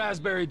 Mr.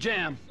 Raspberry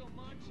Jam,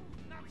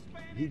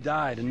 he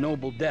died a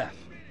noble death,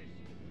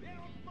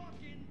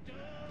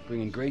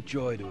 bringing great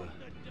joy to a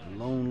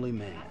lonely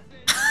man.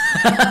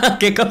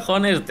 ¿Qué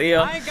cojones,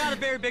 tío? I ain't got a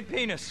very big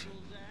penis.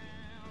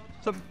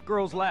 Some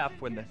girls laugh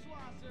when they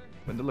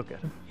look at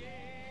him.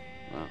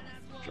 Wow,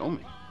 show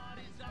me.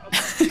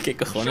 ¿Qué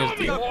cojones,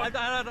 tío?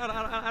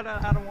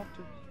 I don't want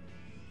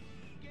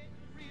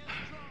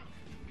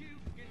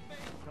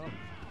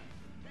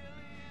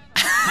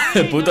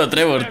El puto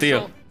Trevor,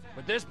 tío.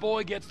 But this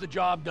boy gets the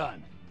job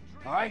done.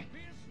 All right?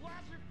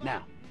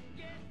 Now,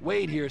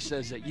 Wade here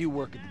says that you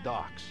work at the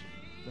docks.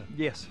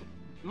 Yes.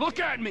 Look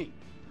at me!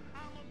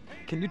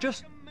 Can you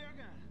just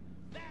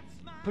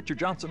put your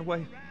Johnson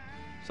away,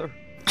 sir?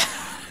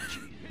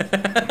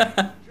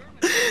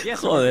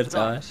 Yes, joder,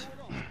 chavas.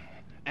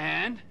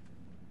 And?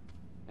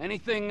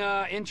 Anything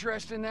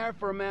interesting there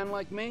for a man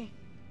like me?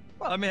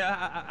 Well, I mean,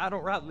 I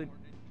don't rightly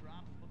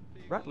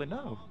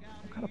know.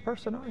 What kind of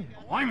person are you?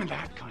 Oh, I'm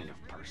that kind of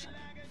person,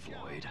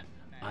 Floyd.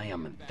 I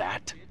am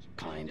that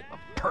kind of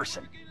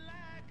person.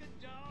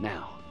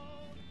 Now,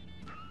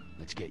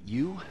 let's get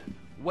you,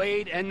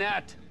 Wade, and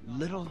that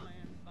little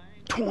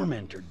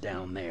tormentor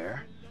down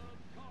there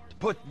to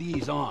put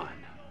these on.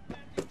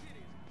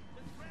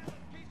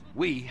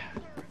 We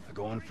are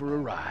going for a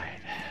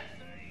ride.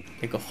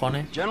 ¿Qué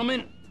cojones?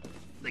 Gentlemen,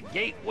 the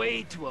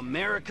gateway to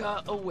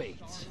America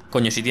awaits.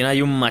 Coño, si tiene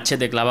ahí un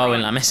machete clavado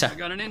en la mesa. I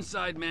got an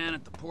inside man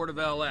at the port of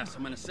LS.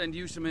 I'm going to send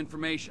you some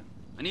information.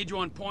 I need you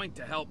on point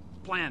to help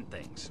plan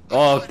things.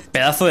 Oh,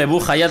 pedazo de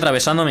buja ahí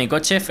atravesando mi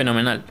coche,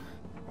 fenomenal.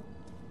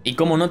 Y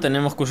cómo no,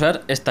 tenemos que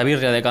usar esta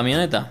birria de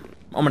camioneta.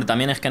 Hombre,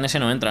 también es que en ese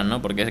no entran,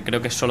 ¿no? Porque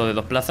creo que es solo de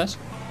 2 plazas.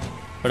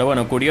 Pero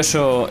bueno,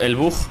 curioso el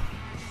bug.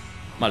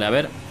 Vale, a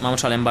ver,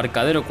 vamos al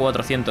embarcadero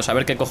 400. A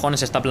ver qué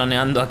cojones está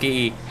planeando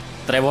aquí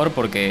Trevor,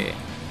 porque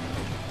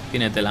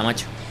tiene tela,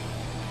 macho.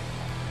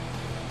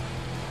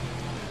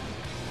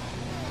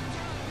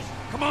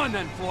 Come on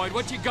then, Floyd.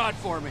 What you got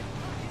for me?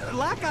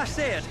 Like I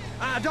said,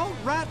 I don't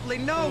rightly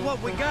know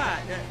what we got.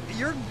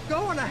 You're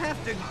going to have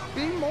to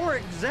be more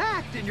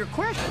exact in your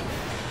question.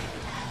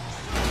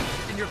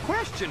 In your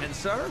questioning,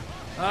 sir.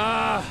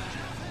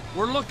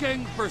 We're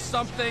looking for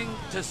something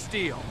to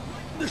steal.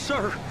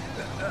 Sir,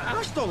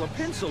 I stole a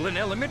pencil in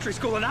elementary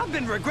school and I've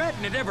been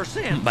regretting it ever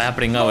since. Vaya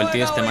pringao el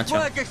tío este, macho.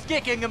 Like a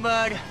stick in the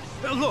mud.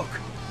 Look,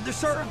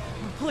 sir,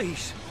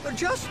 please,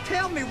 just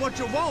tell me what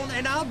you want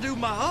and I'll do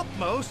my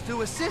utmost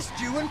to assist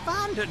you in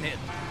finding it.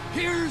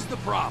 Here's the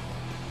problem.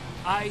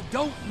 I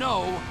don't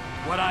know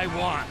what I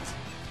want.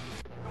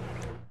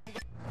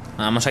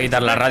 Vamos a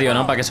quitar la radio,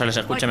 ¿no? Para que se les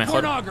escuche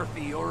mejor.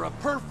 Pornography or a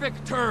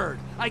perfect turd.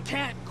 I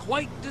can't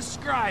quite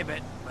describe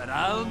it, but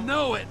I'll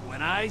know it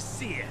when I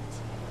see it.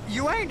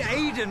 You ain't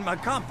aiding my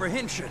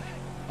comprehension.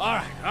 All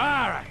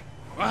right.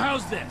 Well,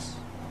 how's this?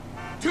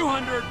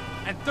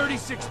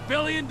 $236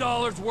 billion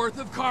worth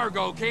of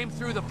cargo came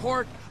through the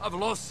port of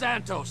Los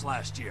Santos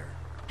last year.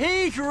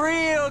 He's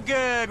real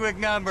good with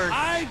numbers.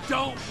 I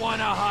don't want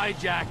to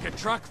hijack a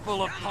truck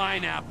full of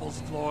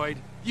pineapples, Floyd.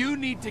 You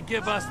need to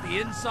give us the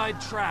inside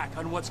track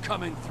on what's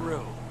coming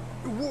through.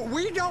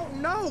 We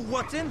don't know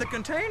what's in the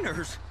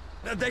containers.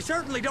 They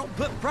certainly don't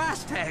put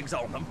price tags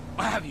on them.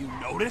 Have you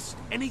noticed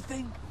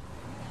anything?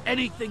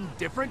 Anything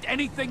different?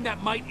 Anything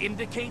that might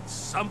indicate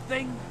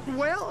something?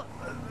 Well,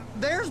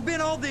 there's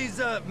been all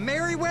these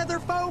Merryweather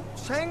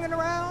folks hanging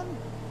around.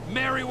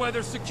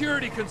 Merryweather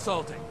Security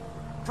Consulting.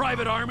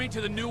 Private army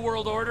to the New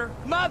World Order.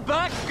 My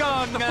back's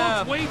gone. The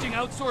folks waging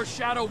outsourced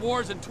shadow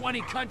wars in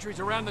 20 countries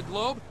around the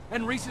globe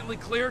and recently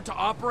cleared to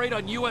operate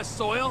on U.S.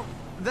 soil.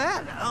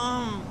 That,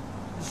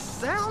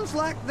 sounds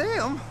like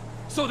them.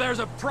 So there's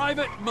a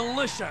private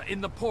militia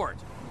in the port.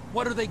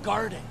 What are they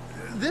guarding?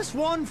 This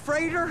one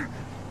freighter?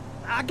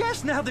 I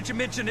guess now that you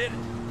mention it,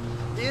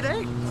 it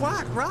ain't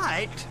quite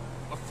right.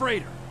 A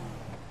freighter.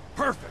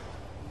 Perfect.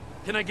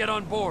 Can I get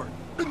on board?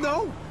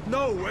 No,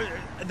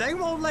 they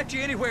won't let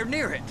you anywhere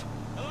near it.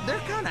 They're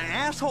kind of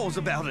assholes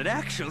about it,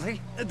 actually.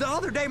 The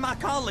other day, my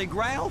colleague,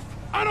 Ralph...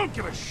 I don't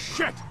give a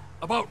shit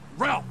about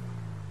Ralph.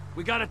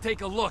 We gotta take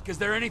a look. Is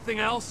there anything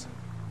else?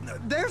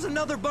 There's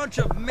another bunch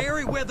of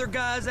Merryweather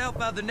guys out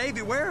by the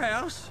Navy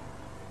warehouse.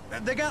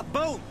 They got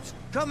boats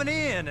coming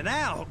in and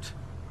out.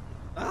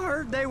 I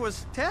heard they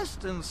was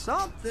testing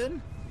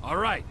something. All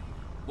right.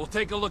 We'll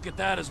take a look at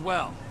that as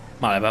well.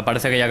 Vale,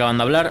 parece que ya acaban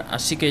de hablar,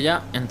 así que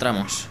ya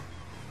entramos.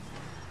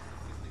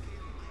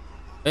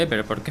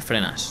 Pero ¿por qué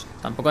frenas?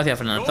 Tampoco hacía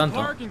frenar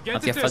tanto.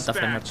 Hacía falta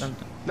frenar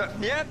tanto.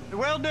 Yep,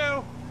 will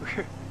do.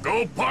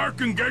 Go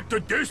park and get the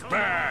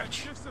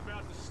dispatch.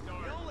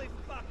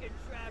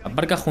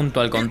 Aparca junto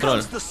al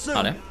control.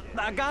 Vale.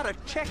 I gotta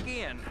check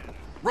in.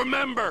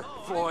 Remember,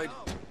 Floyd,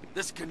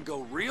 this can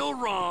go real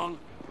wrong,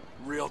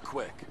 real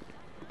quick.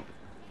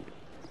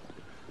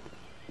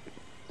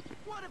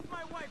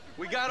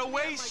 We got a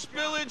waste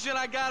spillage and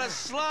I got a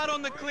slot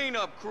on the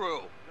cleanup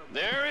crew.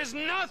 There is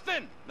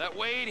nothing that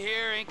Wade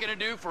here ain't gonna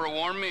do for a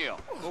warm meal.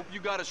 Hope you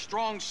got a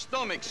strong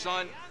stomach,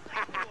 son.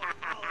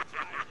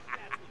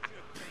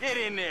 Get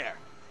in there.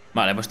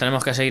 Vale, pues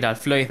tenemos que seguir al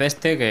Floyd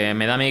este, que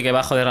me da a mí que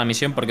bajo de la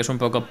misión porque es un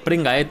poco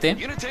pringaete.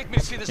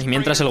 Y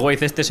mientras el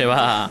Wade este se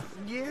va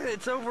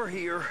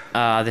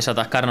a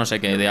desatascar no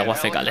sé qué, de aguas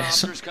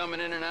fecales.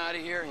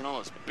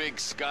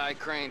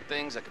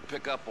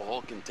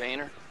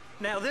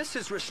 Now this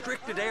is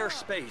restricted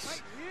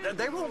airspace.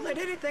 They won't let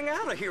anything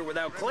out of here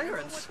without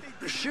clearance.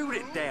 Shoot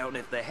it down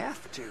if they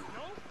have to.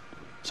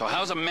 So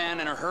how's a man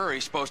in a hurry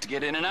supposed to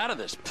get in and out of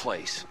this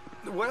place?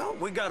 Well,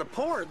 we got a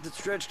port that's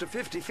stretched to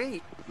 50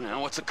 feet.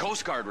 Now, what's the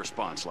Coast Guard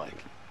response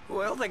like?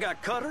 Well, they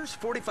got cutters,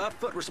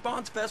 45-foot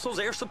response vessels,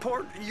 air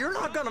support. You're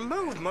not gonna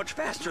move much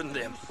faster than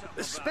them,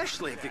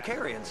 especially if you're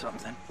carrying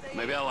something.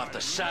 Maybe I'll have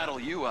to saddle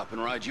you up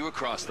and ride you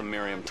across the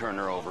Miriam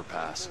Turner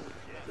overpass.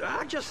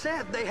 I just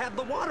said they had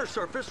the water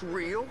surface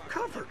real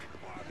covered.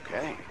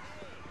 Okay.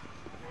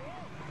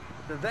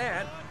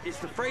 That is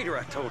the freighter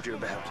I told you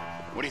about.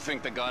 What do you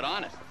think they got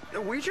on it?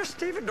 We just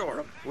stevedore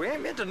them. We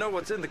ain't meant to know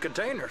what's in the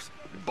containers.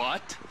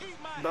 But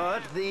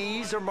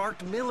these are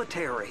marked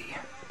military.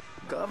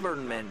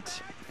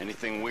 Government.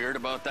 Anything weird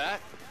about that?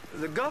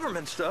 The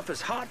government stuff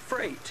is hot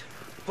freight.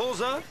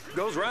 Pulls up,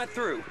 goes right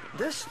through.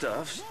 This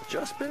stuff's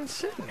just been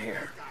sitting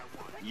here.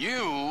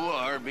 You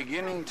are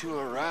beginning to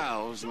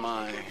arouse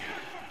my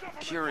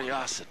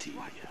curiosity.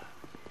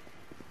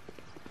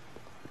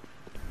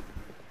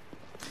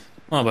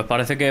 Bueno, pues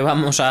parece que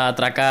vamos a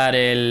atracar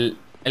el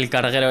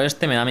carguero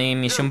este. Me da mi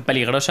misión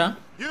peligrosa.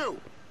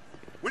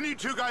 We need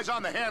 2 guys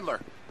on the handler.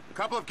 A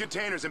couple of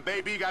containers and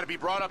Baby got to be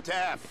brought up to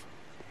F.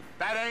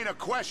 That ain't a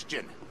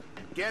question.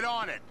 Get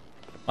on it.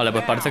 Vale,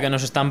 pues parece que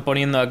nos están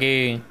poniendo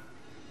aquí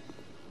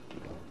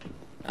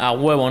a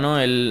huevo, ¿no?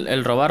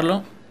 El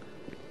robarlo.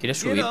 ¿Quieres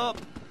subir?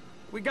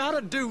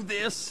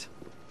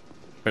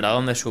 ¿Pero a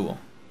dónde subo?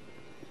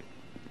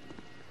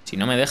 Si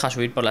no me deja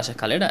subir por las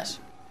escaleras.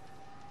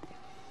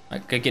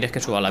 ¿Qué quieres que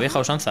suba? ¿La vieja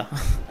usanza?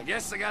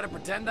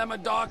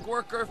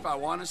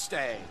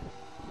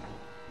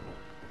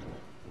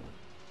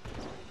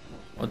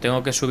 ¿O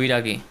tengo que subir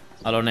aquí,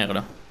 a lo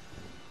negro?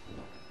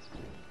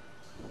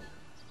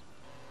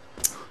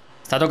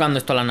 Está tocando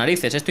esto a las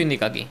narices. Esto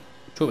indica aquí.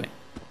 Sube.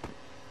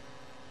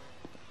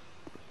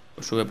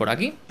 Pues sube por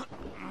aquí.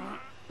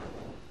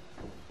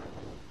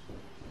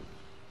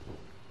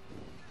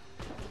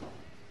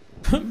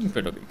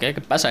 ¿Pero qué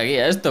pasa aquí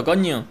a esto,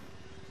 coño?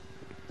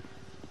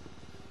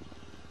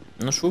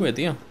 No sube,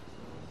 tío.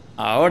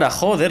 Ahora,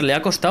 joder, le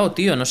ha costado,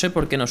 tío. No sé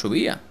por qué no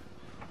subía.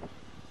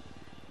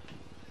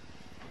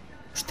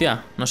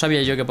 Hostia, no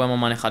sabía yo que podemos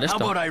manejar esto.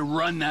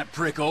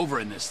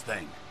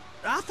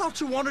 I thought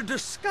you wanted to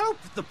scope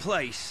the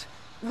place.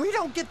 We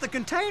don't get the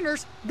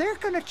containers, they're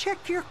gonna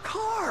check your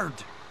card.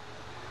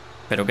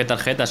 Pero qué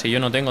tarjeta, si yo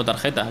no tengo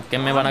tarjeta. ¿Qué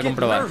me van a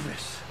comprobar?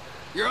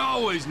 You're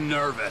always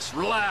nervous.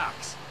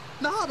 Relax.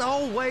 Not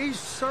always,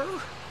 sir.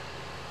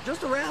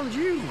 Just around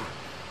you.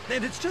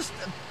 And it's just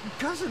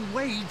Cousin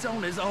Wade's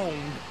on his own.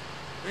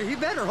 He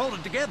better hold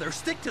it together.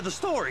 Stick to the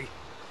story.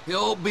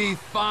 He'll be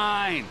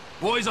fine.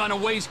 Boy's on a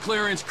waste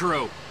clearance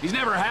crew. He's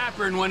never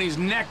happier than when he's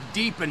neck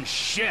deep in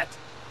shit.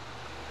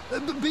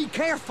 Be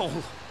careful.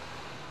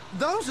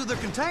 Those are the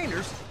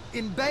containers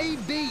in Bay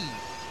B.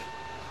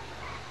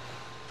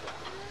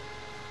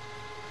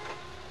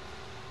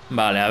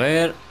 Vale, a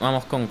ver,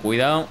 vamos con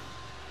cuidado.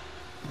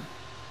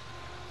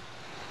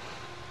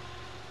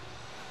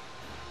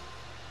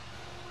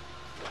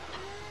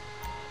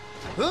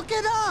 Hook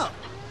it up!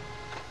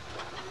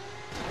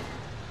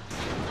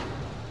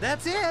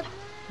 That's it.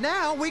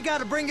 Now we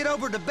gotta bring it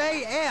over to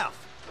Bay F.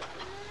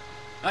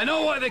 I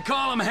know why they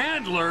call them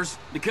handlers,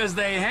 because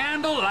they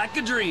handle like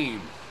a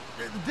dream.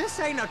 This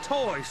ain't a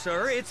toy,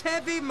 sir. It's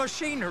heavy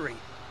machinery.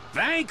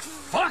 Thank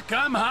fuck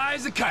I'm high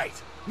as a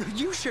kite.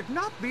 You should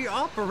not be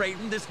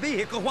operating this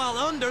vehicle while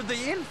under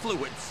the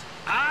influence.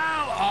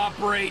 I'll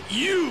operate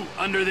you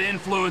under the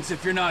influence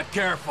if you're not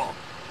careful.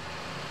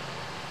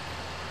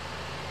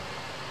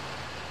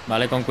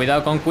 Vale, con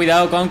cuidado, con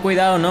cuidado, con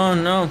cuidado. No,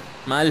 no,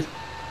 mal.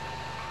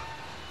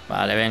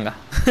 Vale, venga.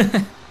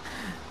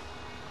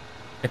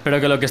 Espero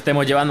que lo que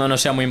estemos llevando no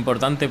sea muy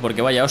importante,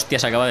 porque vaya hostia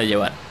se acaba de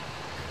llevar.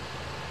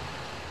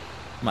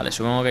 Vale,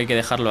 supongo que hay que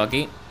dejarlo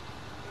aquí.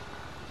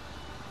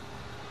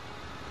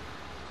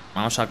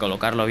 Vamos a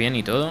colocarlo bien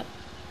y todo.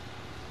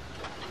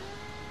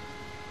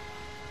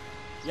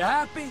 You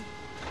happy?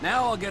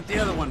 Now I'll get the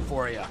other one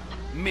for you.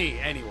 Me,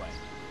 anyway.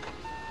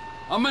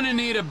 I'm gonna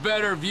need a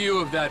better view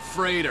of that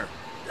freighter.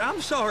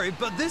 I'm sorry,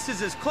 but this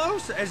is as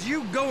close as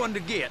you going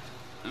to get.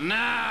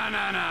 Nah.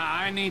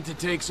 I need to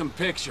take some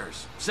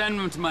pictures. Send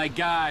them to my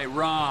guy,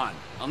 Ron.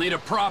 I'll need a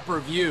proper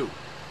view.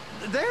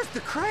 There's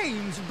the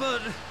cranes,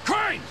 but...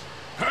 Cranes!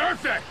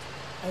 Perfect!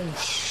 Oh,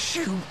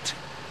 shoot.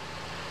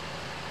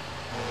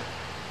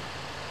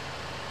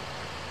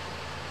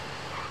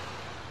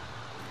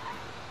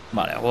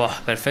 Vale, wow,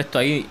 perfecto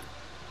ahí.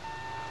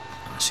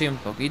 Así un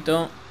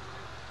poquito.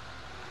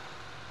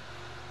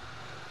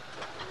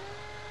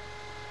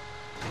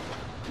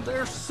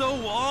 They're so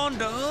on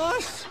to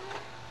us.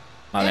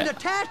 Vale. And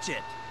attach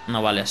it.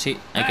 No vale así,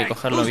 hay que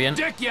cogerlo bien.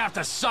 Dick you have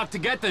to suck to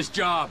get this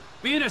job.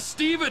 Being a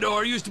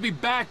stevedore used to be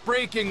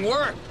back-breaking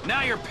work.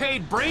 Now you're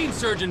paid brain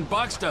surgeon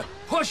bucks to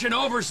push an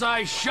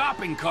oversized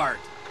shopping cart.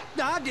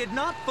 I did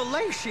not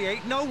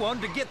fellatiate no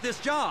one to get this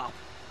job.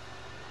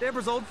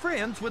 Deborah's old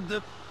friends with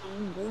the...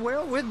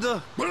 Well, with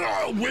the...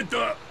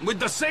 With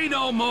the say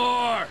no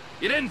more.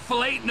 You didn't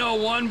fellate no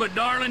one, but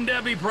darling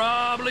Debbie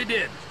probably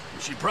did.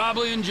 She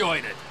probably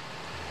enjoyed it.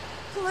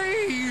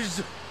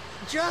 Please,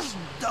 just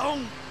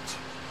don't.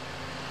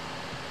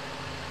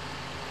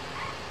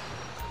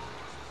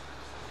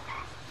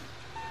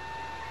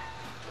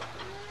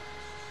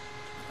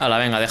 Hala,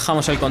 venga,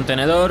 dejamos el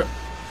contenedor.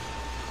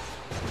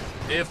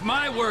 If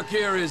my work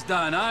here is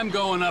done, I'm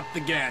going up the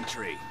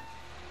gantry.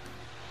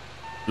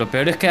 Lo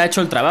peor es que ha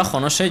hecho el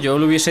trabajo, no sé, yo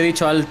le hubiese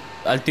dicho al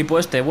tipo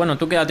este, bueno,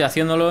 tú quédate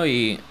haciéndolo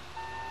y...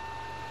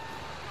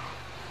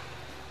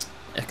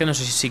 Es que no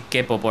sé si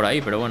quepo por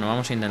ahí, pero bueno,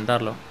 vamos a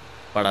intentarlo.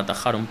 Para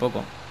atajar un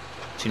poco.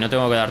 Si no,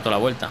 tengo que dar toda la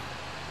vuelta.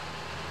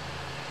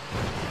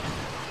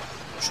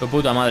 Su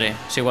puta madre.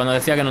 Si cuando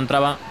decía que no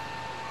entraba...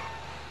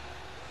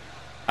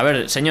 A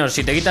ver, señor,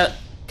 si te quita...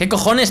 ¿Qué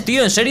cojones,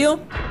 tío? ¿En serio?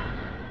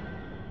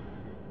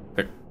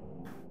 Pero...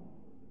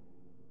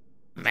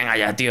 Venga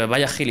ya, tío,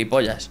 vaya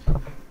gilipollas.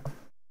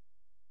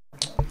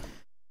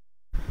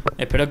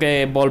 Espero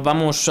que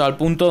volvamos al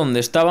punto donde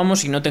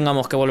estábamos y no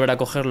tengamos que volver a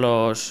coger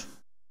los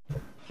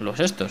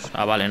estos.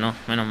 Ah, vale, no,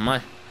 menos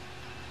mal.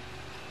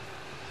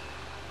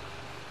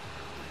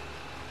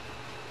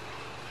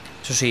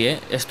 Eso sí,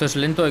 esto es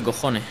lento de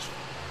cojones.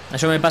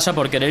 Eso me pasa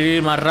por querer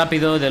ir más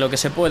rápido de lo que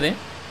se puede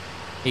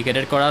y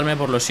querer colarme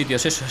por los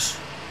sitios esos.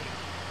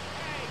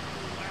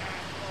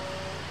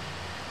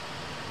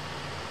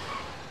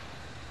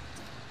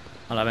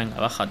 Hala, venga,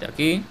 bájate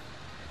aquí.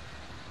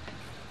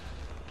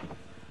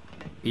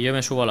 Y yo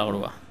me subo a la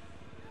grúa.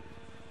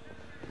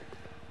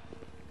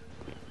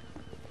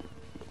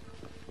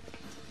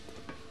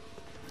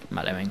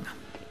 Vale, venga.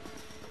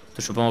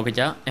 Esto supongo que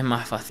ya es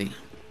más fácil.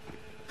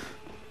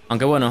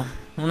 Aunque bueno,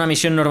 una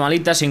misión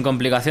normalita, sin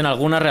complicación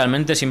alguna.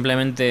 Realmente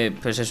simplemente,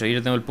 pues eso,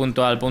 ir del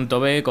punto A al punto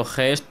B,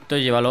 coge esto,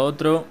 lleva lo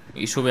otro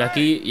y sube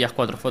aquí y haz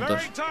 4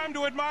 fotos.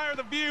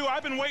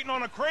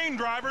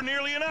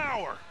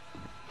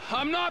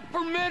 I'm not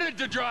permitted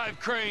to drive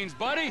cranes,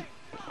 buddy.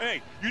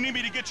 Hey, you need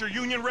me to get your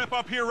union rep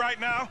up here right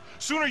now?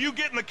 Sooner you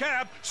get in the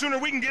cab, sooner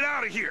we can get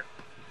out of here.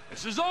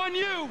 This is on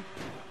you.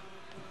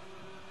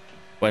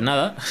 Pues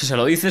nada, se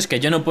lo dices que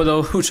yo no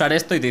puedo usar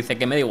esto y te dice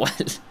que me da igual.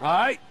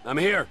 All right, I'm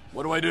here.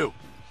 What do I do?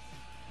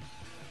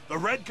 The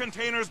red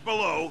containers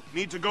below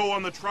need to go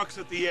on the trucks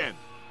at the end.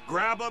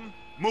 Grab them,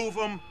 move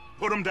them,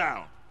 put them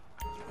down.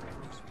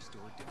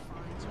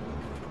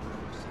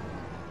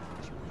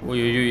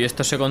 Uy,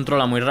 esto se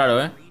controla muy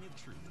raro,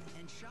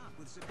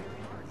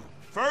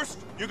 First,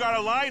 you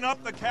gotta line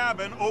up the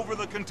cabin over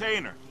the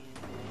container.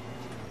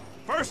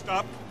 First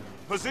up,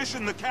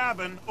 position the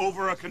cabin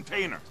over a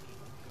container.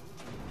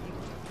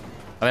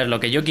 A ver,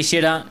 lo que yo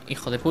quisiera,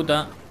 hijo de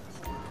puta.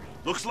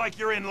 Looks like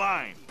you're in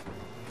line.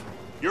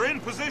 You're in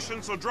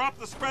position, so drop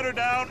the spreader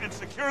down and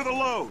secure the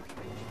load.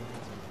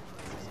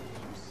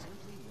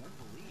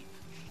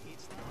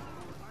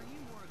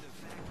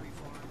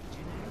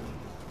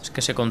 Es Es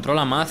que se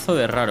controla mazo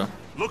de raro.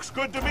 Looks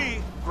good to me.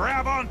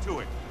 Grab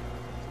onto it.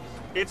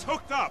 It's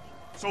hooked up,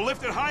 so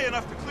lift it high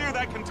enough to clear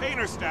that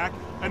container stack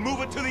and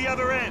move it to the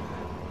other end.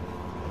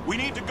 We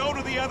need to go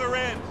to the other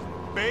end.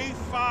 Bay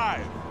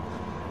 5.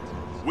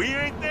 We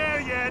ain't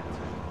there yet.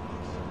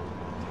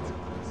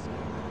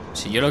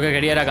 Si yo lo que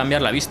quería era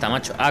cambiar la vista,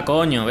 macho. Ah,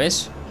 coño,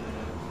 ¿ves?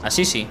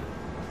 Así sí.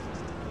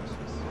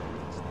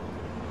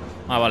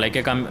 Ah, vale,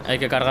 hay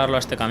que cargarlo a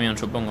este camión,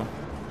 supongo.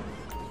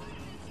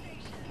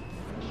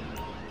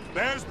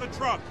 There's the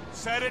truck.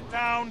 Set it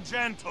down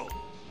gentle.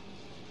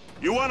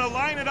 You want to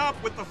line it up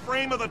with the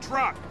frame of the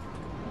truck.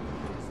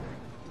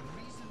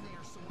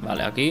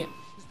 Vale, aquí.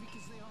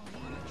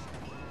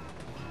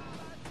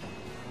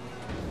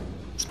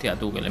 Hostia,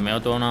 tú, que le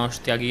meo toda una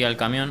hostia aquí al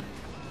camión.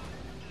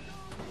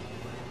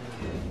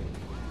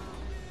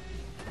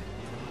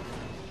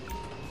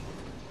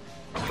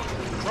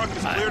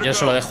 Vale, yo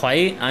se lo dejo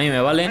ahí, a mí me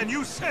vale.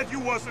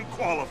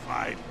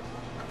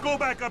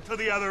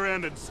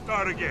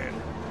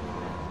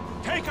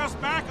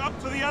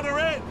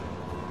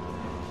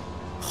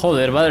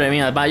 Joder, madre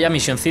mía, vaya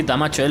misioncita,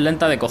 macho, es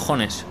lenta de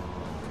cojones.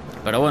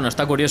 Pero bueno,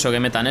 está curioso que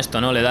metan esto,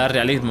 ¿no? Le da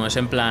realismo, es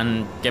en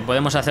plan que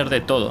podemos hacer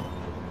de todo.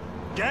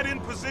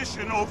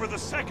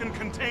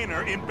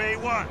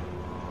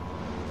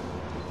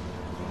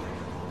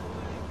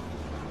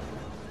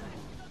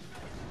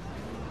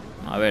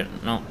 A ver,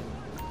 no.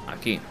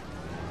 Aquí.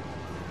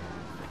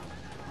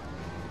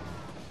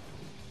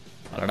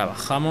 Ahora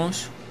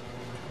bajamos.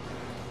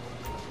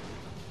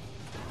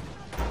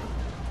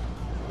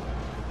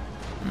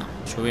 No,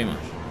 subimos.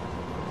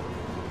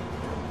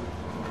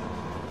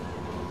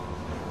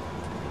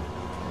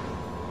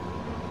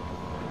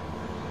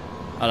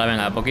 Ahora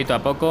venga, poquito a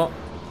poco.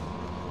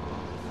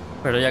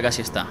 Pero ya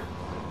casi está.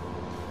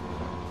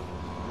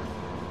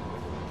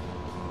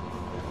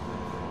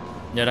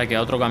 Y ahora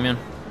queda otro camión.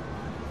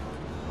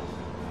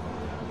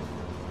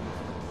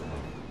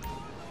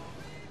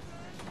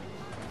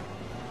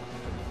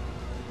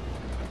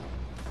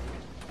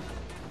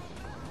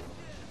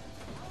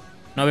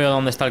 No veo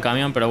dónde está el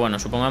camión, pero bueno,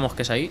 supongamos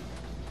que es ahí.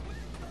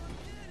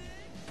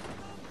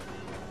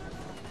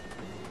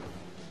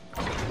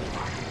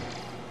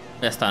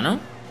 Ya está, ¿no?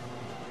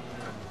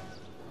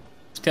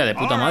 Hostia, de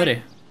puta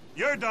madre.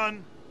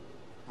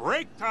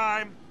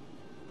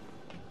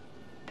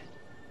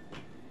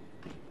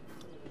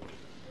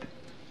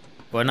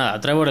 Pues nada,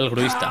 Trevor el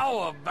gruista.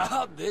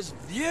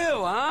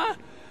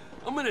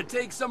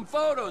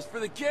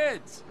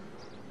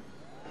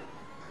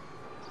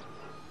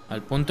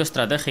 El punto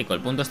estratégico.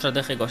 ¿El punto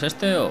estratégico es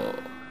este o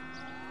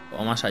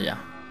más allá?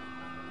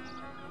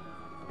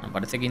 Me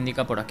parece que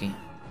indica por aquí.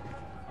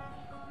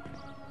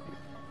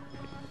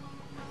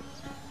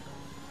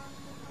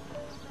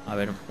 A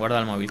ver, guarda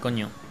el móvil,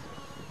 coño.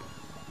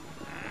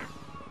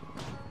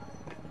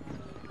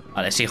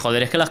 Vale, sí,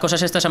 joder, es que las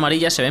cosas estas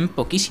amarillas se ven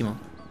poquísimo.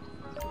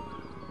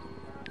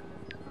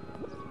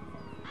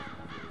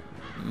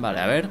 Vale,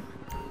 a ver.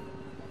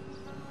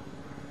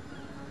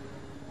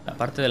 La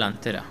parte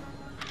delantera.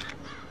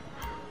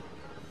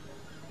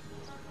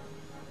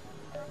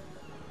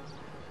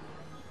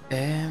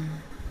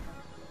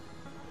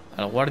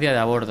 Al guardia de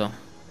a bordo.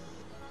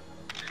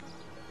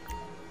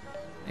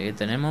 Ahí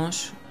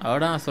tenemos.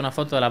 Ahora haz una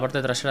foto de la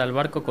parte trasera del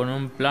barco con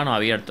un plano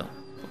abierto.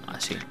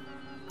 Así.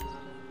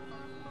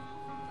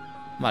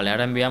 Vale,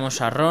 ahora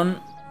enviamos a Ron.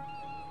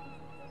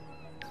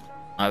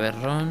 A ver,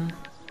 Ron.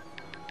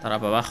 Estará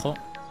para abajo.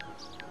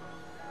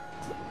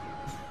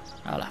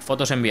 A las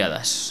fotos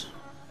enviadas.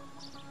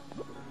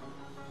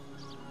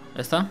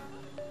 ¿Ya está?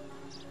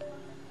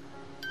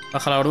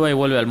 Baja la grúa y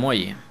vuelve al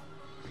muelle.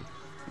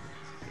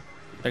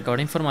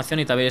 Recabaré información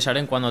y te avisaré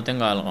en cuando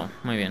tenga algo.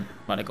 Muy bien.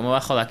 Vale, ¿cómo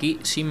bajo de aquí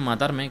sin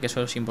matarme? Que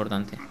eso es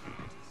importante.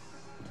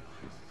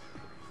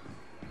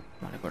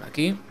 Vale, por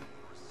aquí.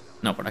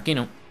 No, por aquí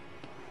no.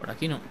 Por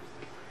aquí no.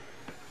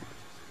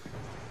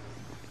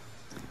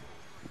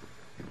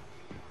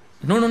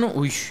 No, no, no.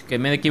 Uy, que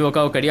me he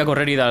equivocado. Quería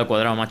correr y dar al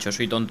cuadrado, macho.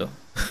 Soy tonto.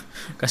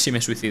 Casi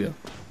me suicido.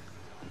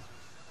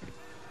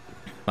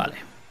 Vale.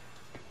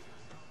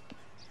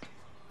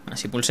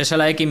 Si pulsese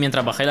la X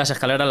mientras bajé las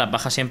escaleras, las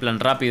baja siempre en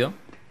rápido.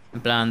 En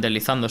plan,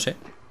 deslizándose.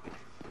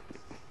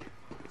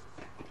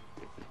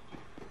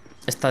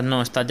 Esta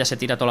no, esta ya se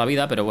tira toda la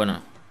vida, pero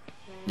bueno.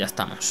 Ya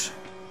estamos.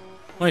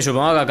 Bueno, y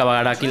supongo que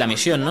acabará aquí la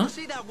misión, ¿no?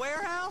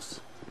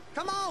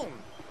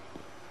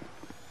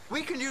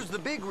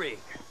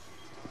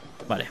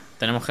 Vale,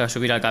 tenemos que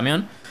subir al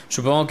camión.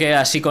 Supongo que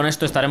así con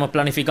esto estaremos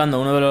planificando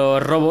uno de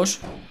los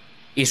robos.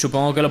 Y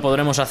supongo que lo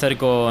podremos hacer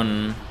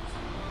con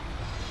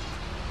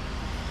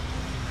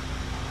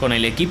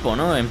el equipo,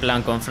 ¿no? En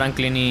plan, con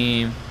Franklin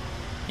y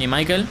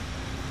Michael.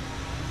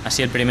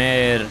 Así el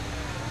primer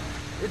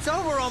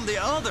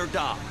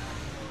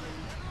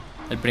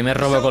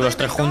robo con los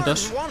tres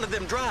juntos.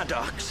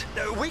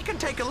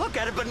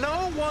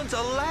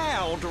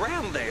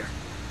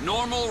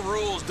 Normal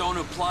rules don't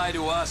apply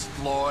to us,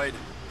 Floyd.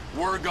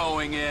 We're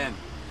going in.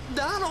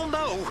 I don't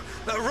know.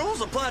 The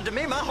rules applied to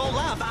me my whole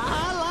life.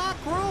 I like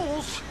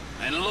rules.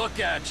 And look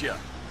at you.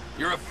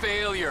 You're a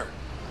failure.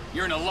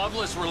 You're in a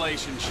loveless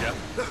relationship.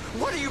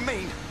 What do you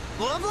mean?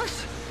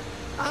 Loveless?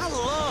 I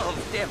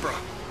love Deborah.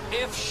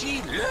 If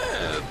she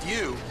loved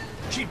you,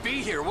 she'd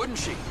be here, wouldn't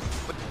she?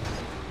 But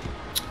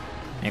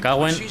Me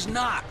cago en... she's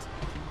not.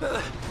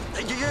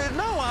 You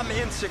know I'm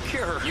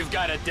insecure. You've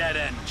got a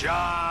dead-end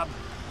job.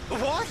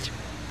 What?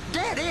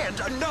 Dead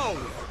end? No.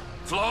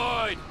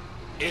 Floyd,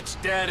 it's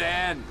dead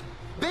end.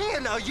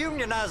 Being a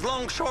unionized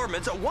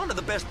longshoreman's one of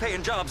the best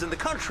paying jobs in the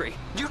country.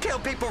 You tell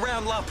people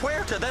around La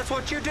Puerta that's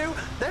what you do,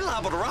 they're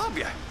liable to rob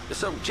you. They're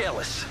so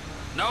jealous.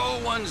 No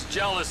one's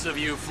jealous of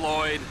you,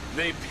 Floyd.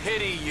 They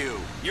pity you.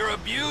 You're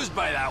abused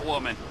by that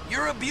woman.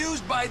 You're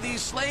abused by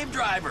these slave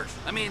drivers.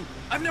 I mean,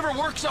 I've never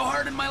worked so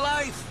hard in my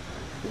life.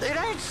 It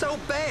ain't so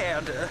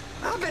bad.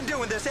 I've been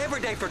doing this every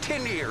day for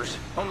 10 years,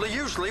 only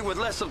usually with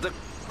less of the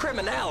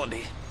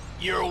criminality.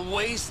 You're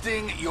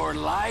wasting your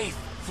life,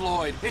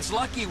 Floyd. It's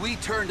lucky we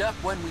turned up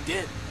when we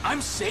did.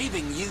 I'm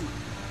saving you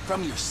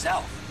from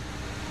yourself.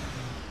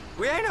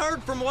 We ain't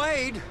heard from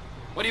Wade.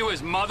 What are you,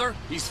 his mother?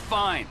 He's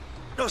fine.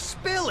 The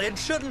spillage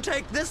shouldn't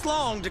take this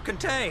long to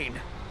contain.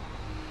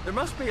 There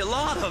must be a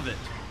lot of it.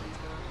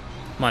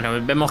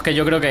 Bueno, vemos que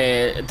yo creo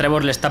que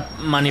Trevor le está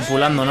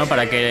manipulando, ¿no?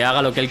 Para que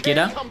haga lo que él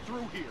quiera.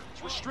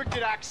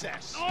 Restricted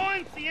access. No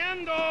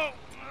entiendo.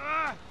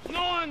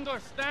 No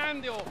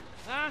understando.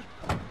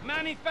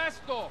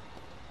 Manifesto.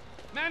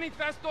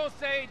 Manifesto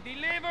say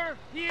deliver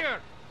here.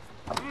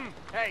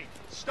 Hey,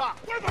 stop.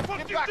 Where the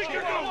fuck do you think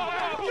you're going?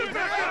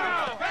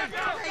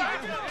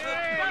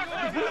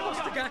 You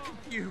must have got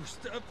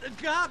confused.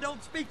 God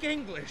don't speak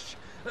English.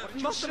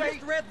 Must have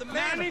misread the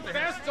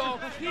manifesto.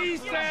 He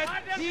said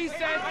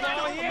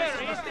no here.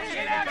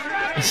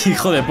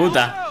 Hijo de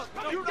puta.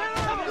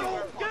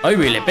 Ay,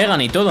 le pegan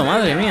y todo,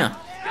 madre mía.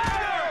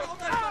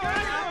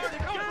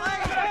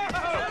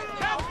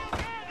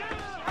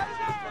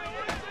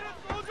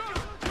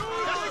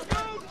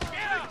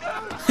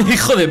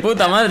 Hijo de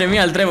puta, madre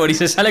mía, el Trevor, y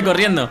se sale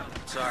corriendo.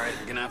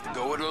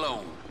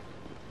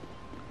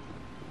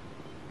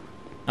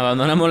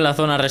 Abandonamos la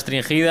zona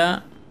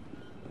restringida.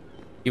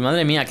 Y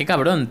madre mía, qué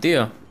cabrón,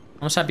 tío.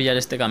 Vamos a pillar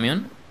este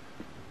camión.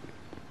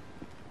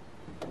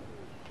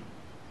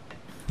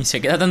 Y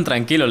se queda tan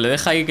tranquilo, le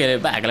deja ahí que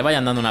le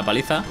vayan dando una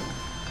paliza.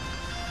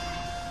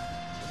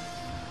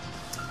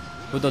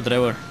 Puto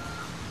Trevor.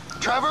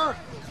 Trevor,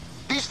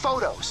 these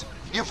photos,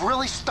 you've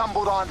really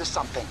stumbled onto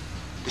something.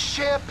 The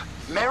ship,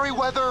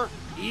 Merryweather.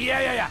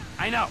 Yeah,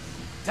 I know.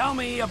 Tell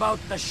me about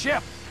the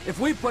ship. If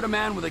we put a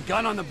man with a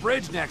gun on the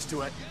bridge next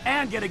to it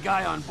and get a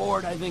guy on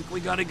board, I think we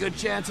got a good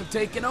chance of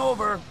taking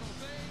over.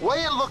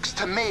 Way it looks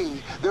to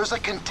me, there's a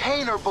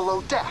container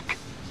below deck.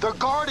 They're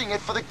guarding it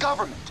for the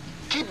government,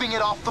 keeping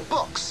it off the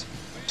books.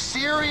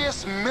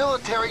 Serious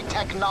military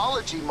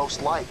technology,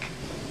 most like.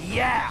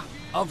 Yeah,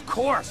 of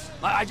course.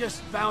 I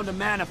just found a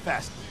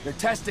manifest. They're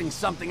testing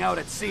something out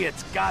at sea.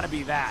 It's gotta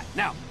be that.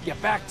 Now,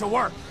 get back to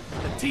work.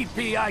 The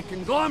TPI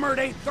conglomerate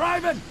ain't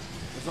thriving.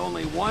 There's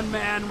only one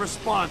man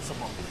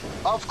responsible.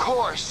 Of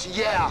course,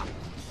 yeah.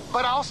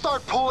 But I'll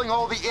start pulling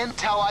all the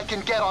intel I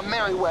can get on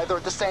Merryweather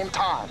at the same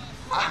time.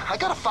 I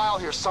got a file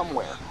here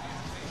somewhere.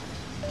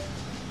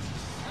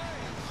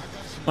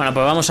 Bueno,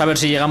 pues vamos a ver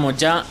si llegamos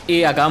ya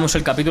y acabamos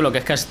el capítulo, que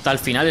es que hasta el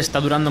final está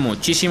durando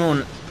muchísimo.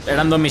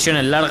 Eran 2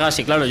 misiones largas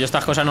y claro, yo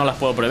estas cosas no las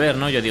puedo prever,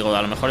 ¿no? Yo digo,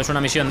 a lo mejor es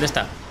una misión de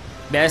esta.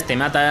 Ve a este,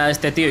 mata a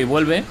este tío y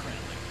vuelve.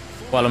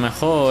 O a lo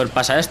mejor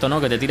pasa esto,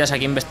 ¿no? Que te tiras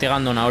aquí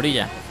investigando una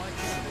orilla.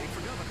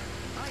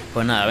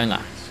 Pues nada, venga.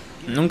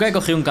 Nunca he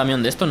cogido un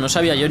camión de estos. No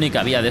sabía yo ni que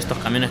había de estos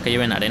camiones que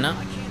lleven arena.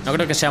 No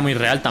creo que sea muy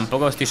real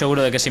tampoco. Estoy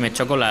seguro de que si me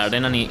choco la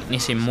arena ni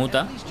se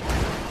inmuta.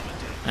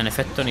 En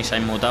efecto, ni se ha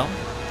inmutado.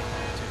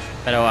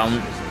 Pero aún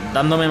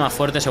dándome más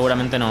fuerte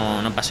seguramente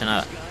no pase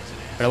nada.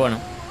 Pero bueno.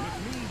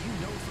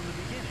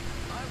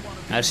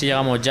 A ver si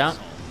llegamos ya.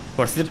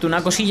 Por cierto,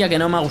 una cosilla que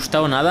no me ha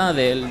gustado nada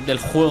del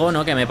juego,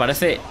 ¿no? Que me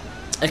parece...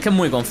 Es que es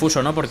muy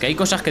confuso, ¿no? Porque hay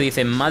cosas que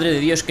dicen, madre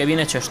de Dios, qué bien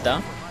hecho está.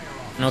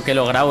 No, que he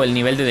logrado el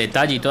nivel de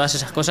detalle y todas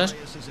esas cosas.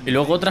 Y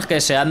luego otras que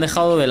se han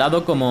dejado de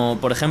lado, como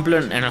por ejemplo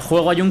en el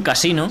juego hay un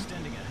casino,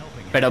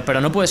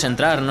 pero no puedes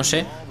entrar, no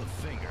sé.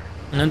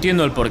 No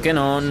entiendo el por qué,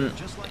 no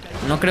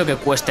creo que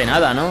cueste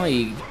nada, ¿no?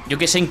 Y yo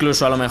qué sé,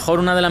 incluso a lo mejor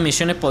una de las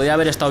misiones podría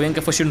haber estado bien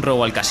que fuese un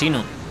robo al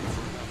casino.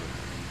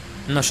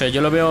 No sé, yo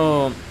lo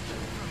veo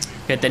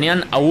que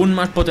tenían aún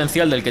más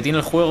potencial del que tiene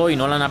el juego y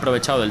no lo han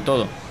aprovechado del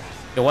todo.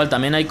 Igual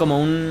también hay como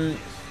un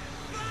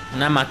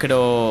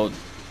macro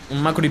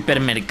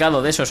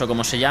hipermercado de esos, o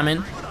como se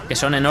llamen, que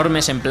son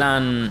enormes en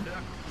plan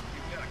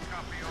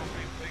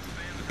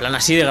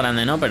así de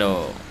grande, ¿no?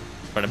 Pero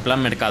en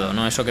plan mercado,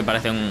 ¿no? Eso que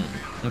parece un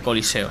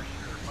coliseo.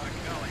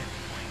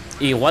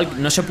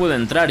 Igual no se puede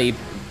entrar y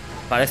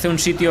parece un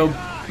sitio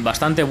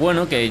bastante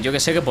bueno que yo que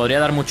sé que podría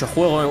dar mucho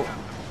juego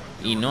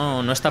y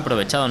no está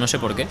aprovechado, no sé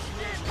por qué.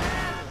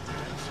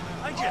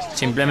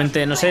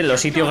 Simplemente, no sé, los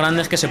sitios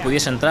grandes que se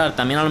pudiese entrar.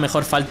 También a lo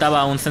mejor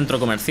faltaba un centro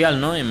comercial,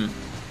 ¿no? En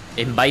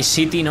Vice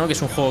City, ¿no? Que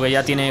es un juego que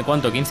ya tiene,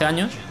 ¿cuánto? ¿15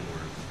 años?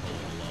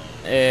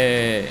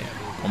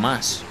 O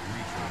más.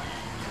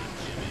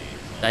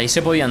 Ahí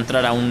se podía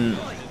entrar a un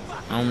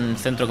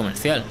centro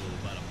comercial.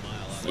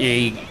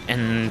 Y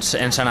en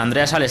San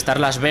Andreas, al estar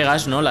Las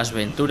Vegas, ¿no? Las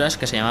Venturas,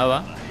 que se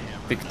llamaba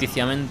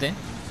ficticiamente,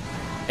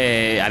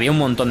 había un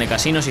montón de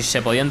casinos y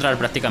se podía entrar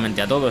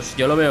prácticamente a todos.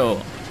 Yo lo veo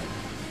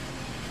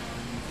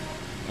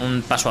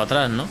un paso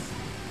atrás, ¿no?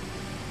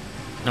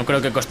 No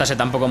creo que costase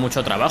tampoco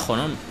mucho trabajo,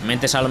 ¿no?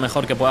 Metes a lo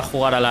mejor que puedas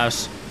jugar a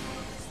las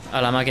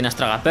máquinas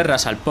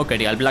tragaperras, al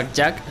póker y al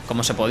blackjack,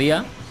 como se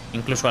podía,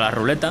 incluso a la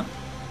ruleta.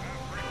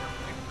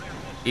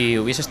 Y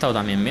hubiese estado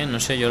también bien, no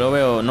sé, yo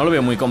no lo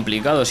veo muy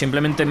complicado.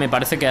 Simplemente me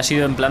parece que ha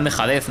sido en plan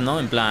dejadez, ¿no?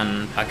 En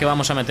plan, ¿a qué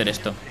vamos a meter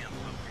esto?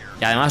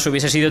 Y además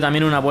hubiese sido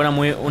también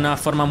una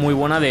forma muy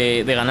buena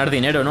de ganar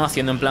dinero, ¿no?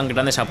 Haciendo en plan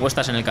grandes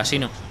apuestas en el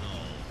casino.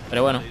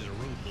 Pero bueno,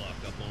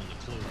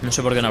 no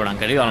sé por qué no habrán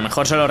querido. A lo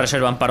mejor se lo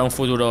reservan para un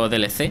futuro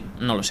DLC,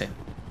 no lo sé.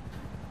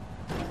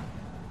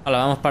 Ahora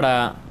vamos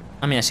para...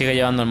 Ah, mira, sigue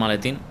llevando el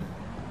maletín.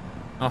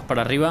 Vamos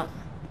para arriba.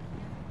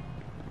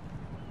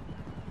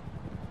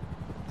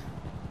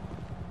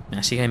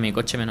 Mira, sigue en mi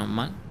coche, menos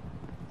mal.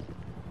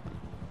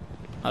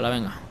 Ahora,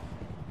 venga.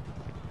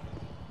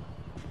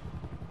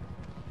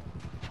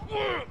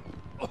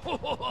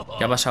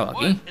 ¿Qué ha pasado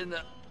aquí?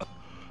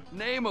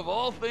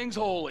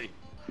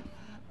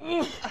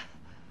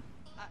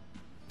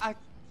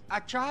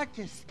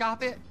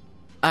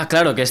 Ah,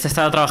 claro, que este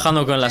estaba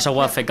trabajando con las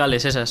aguas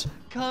fecales esas.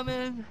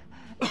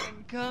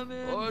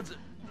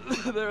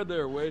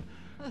 There, Wade.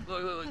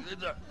 Look,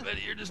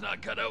 you're just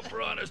not cut out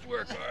for honest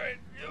work, all right?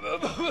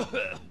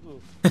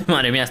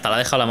 Madre mía, hasta la ha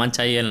dejado la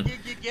mancha ahí en...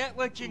 You get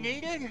what you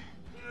needed?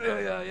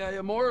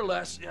 Yeah, more or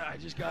less. Yeah, I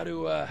just got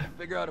to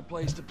figure out a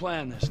place to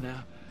plan this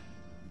now.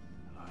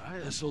 All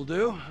right, this'll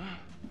do.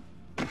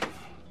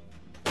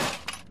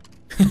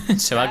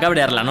 Se va a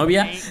cabrear la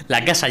novia,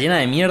 la casa llena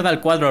de mierda, el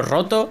cuadro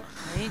roto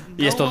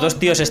y estos dos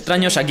tíos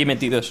extraños aquí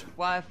metidos.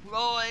 Why,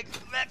 Floyd,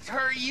 let's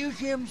her use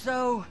him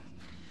so...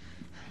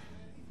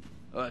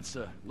 It's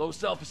low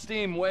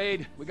self-esteem,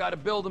 Wade. We got to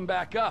build him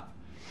back up.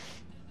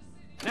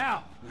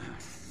 Now.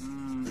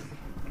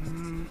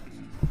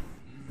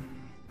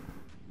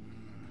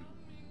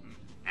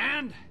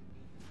 And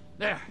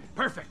there,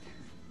 perfect.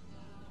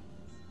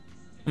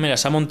 Mira,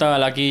 se ha montado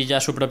aquí ya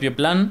su propio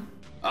plan.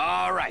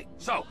 All right.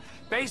 So,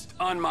 based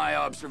on my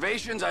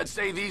observations, I'd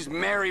say these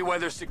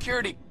Merryweather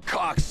security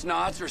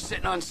cocksnots are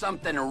sitting on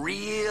something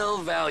real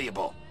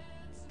valuable.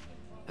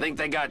 I think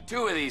they got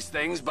 2 of these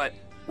things, but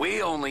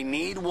we only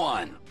need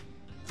 1.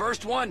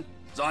 First one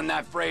is on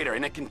that freighter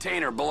in a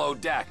container below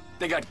deck.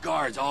 They got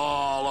guards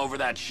all over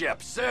that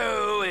ship,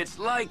 so it's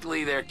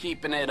likely they're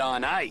keeping it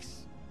on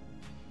ice.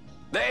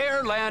 The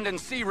air, land, and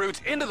sea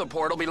routes into the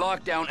port will be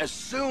locked down as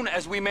soon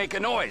as we make a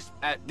noise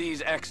at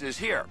these X's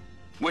here.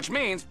 Which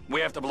means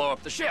we have to blow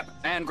up the ship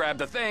and grab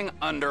the thing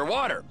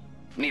underwater.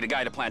 Need a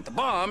guy to plant the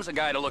bombs, a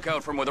guy to look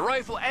out for him with a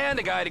rifle, and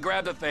a guy to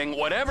grab the thing,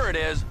 whatever it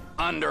is,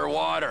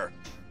 underwater.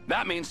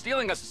 That means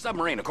stealing us a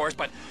submarine, of course,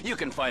 but you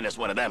can find us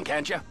one of them,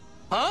 can't you?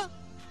 Huh?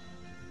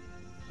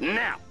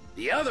 Now,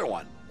 the other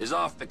one is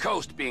off the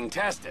coast being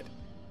tested.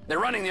 They're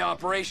running the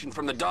operation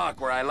from the dock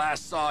where I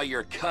last saw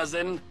your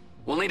cousin.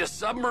 We'll need a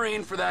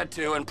submarine for that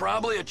too, and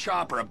probably a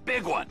chopper, a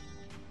big one.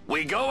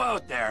 We go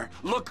out there,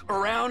 look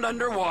around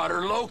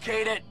underwater,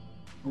 locate it,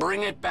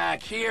 bring it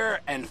back here,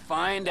 and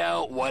find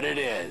out what it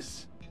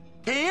is.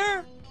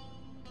 Here?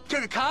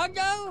 To the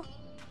Congo?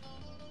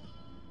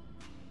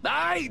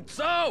 Aye,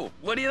 so,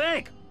 what do you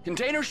think?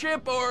 Container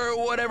ship or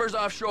whatever's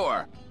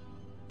offshore?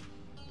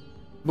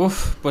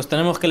 Uf, pues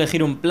tenemos que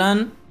elegir un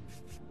plan.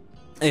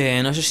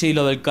 No sé si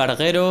lo del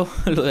carguero,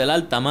 lo del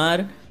alta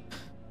mar.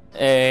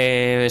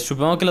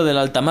 Supongo que lo del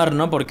alta mar,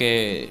 ¿no?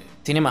 Porque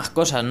tiene más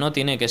cosas, ¿no?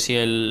 Tiene que si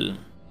el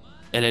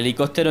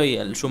helicóptero y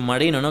el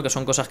submarino, ¿no? Que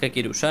son cosas que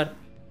quiere usar.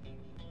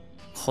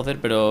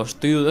 Joder, pero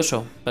estoy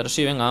dudoso. Pero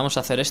sí, venga, vamos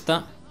a hacer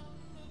esta.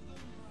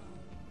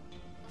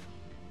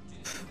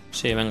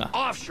 Sí, venga.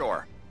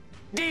 Offshore.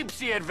 Deep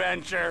sea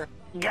adventure.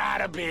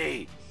 Gotta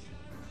be.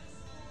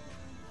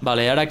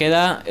 Vale, ahora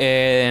queda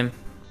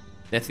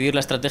decidir la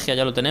estrategia,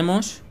 ya lo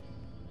tenemos.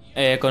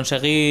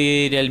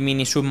 Conseguir el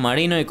mini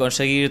submarino y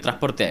conseguir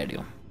transporte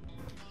aéreo.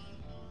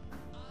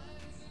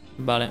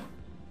 Vale.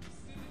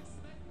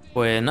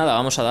 Pues nada,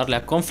 vamos a darle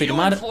a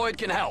confirmar. Floyd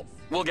can help.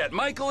 We'll get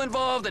Michael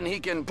involved and he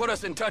can put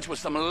us in touch with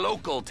some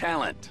local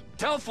talent.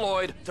 Tell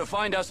Floyd to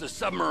find us a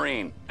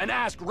submarine and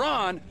ask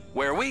Ron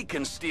where we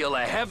can steal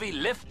a heavy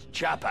lift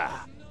chopper.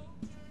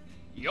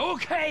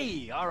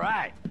 Okay, all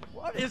right.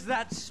 What is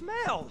that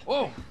smell?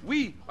 Oh,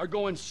 we are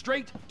going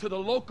straight to the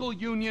local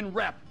union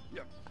rep.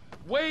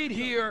 Wade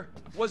here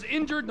was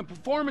injured in the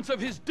performance of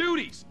his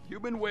duties.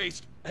 Human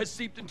waste has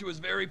seeped into his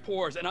very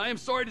pores, and I am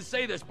sorry to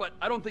say this, but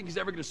I don't think he's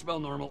ever going to smell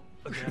normal.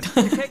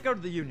 You can't go to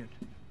the union.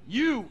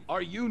 You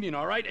are union,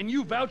 all right? And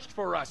you vouched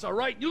for us, all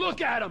right? You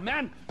look at him,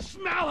 man.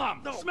 Smell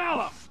him. No.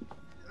 Smell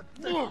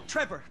him.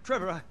 Trevor,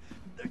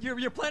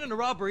 you're planning a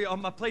robbery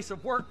on my place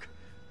of work.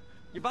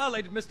 You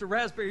violated Mr.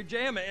 Raspberry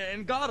Jam,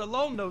 and God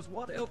alone knows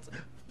what else.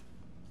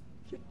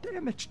 You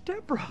damaged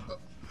Deborah.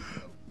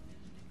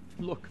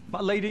 Look, my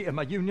lady and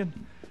my union,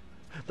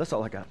 that's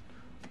all I got.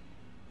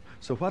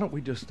 So why don't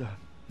we just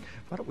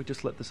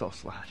let this all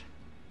slide,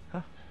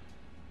 huh?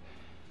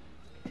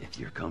 If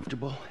you're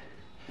comfortable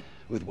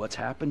with what's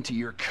happened to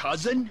your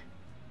cousin,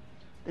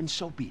 then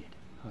so be it,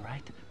 all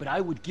right? But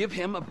I would give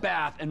him a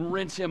bath and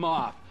rinse him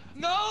off.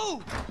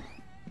 No!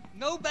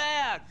 No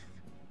bath.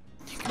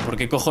 ¿Por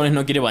qué cojones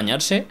no quiere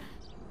bañarse?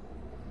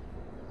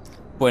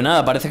 Pues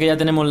nada, parece que ya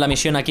tenemos la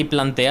misión aquí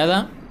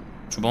planteada.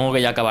 Supongo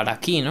que ya acabará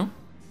aquí, ¿no?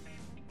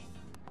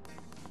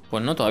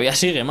 Pues no, todavía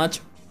sigue,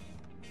 macho.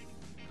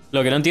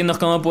 Lo que no entiendo es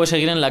cómo puede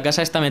seguir en la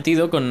casa esta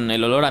metido con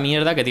el olor a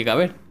mierda que tiene que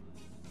haber.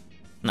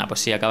 Nah,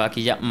 pues sí, acaba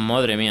aquí ya.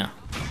 Madre mía.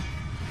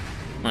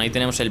 Bueno, ahí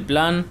tenemos el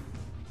plan.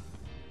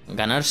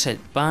 Ganarse el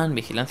pan,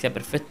 vigilancia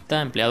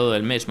perfecta, empleado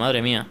del mes,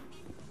 madre mía.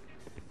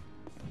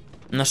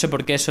 No sé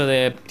por qué eso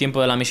de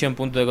tiempo de la misión,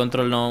 punto de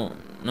control no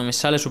me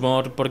sale.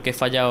 Supongo porque he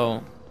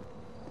fallado...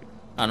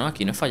 Ah, no,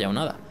 aquí no he fallado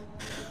nada.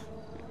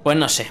 Pues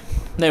no sé,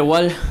 da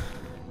igual.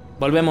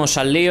 Volvemos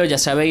al lío, ya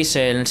sabéis,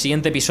 en el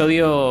siguiente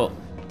episodio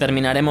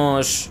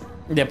terminaremos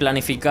de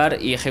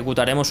planificar y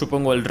ejecutaremos,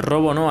 supongo, el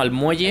robo, ¿no? Al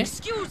muelle.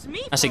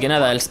 Así que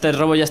nada, este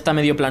robo ya está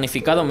medio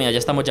planificado. Mira, ya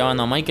estamos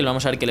llamando a Michael,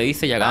 vamos a ver qué le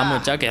dice y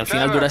acabamos ya, que al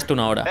final dura esto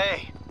 1 hora.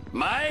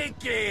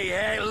 Mikey,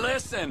 hey,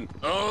 listen.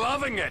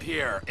 Loving it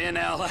here in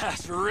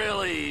LS,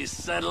 really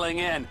settling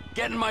in.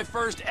 Getting my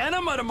first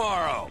enema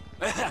tomorrow.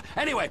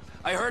 Anyway,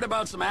 I heard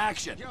about some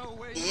action.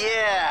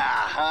 Yeah,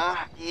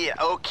 huh? Yeah,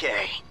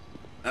 okay.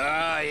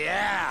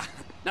 Yeah.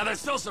 Now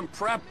there's still some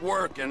prep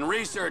work and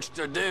research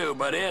to do,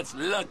 but it's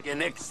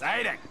looking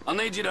exciting. I'll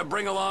need you to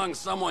bring along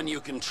someone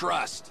you can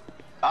trust.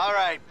 All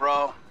right,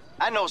 bro.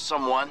 I know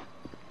someone.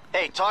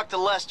 Hey, talk to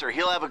Lester.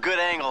 He'll have a good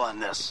angle on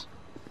this.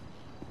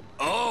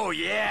 Oh,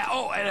 yeah.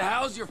 Oh, and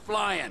how's your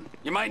flying?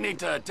 You might need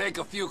to take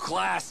a few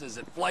classes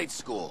at flight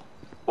school.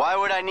 Why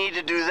would I need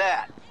to do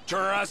that?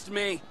 Trust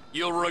me,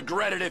 you'll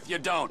regret it if you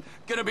don't.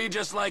 Gonna be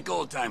just like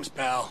old times,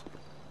 pal.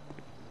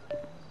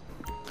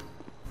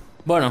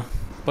 Bueno,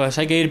 pues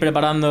hay que ir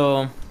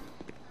preparando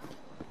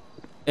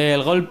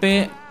el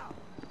golpe.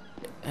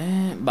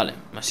 Vale,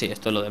 así,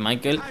 esto es lo de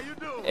Michael.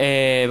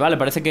 Vale,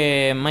 parece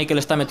que Michael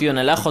está metido en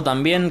el ajo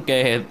también,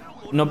 que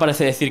no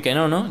parece decir que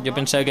no, ¿no? Yo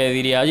pensaba que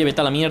diría, oye,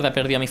 vete a la mierda,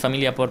 perdí a mi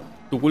familia por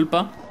tu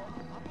culpa.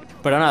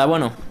 Pero nada,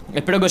 bueno,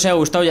 espero que os haya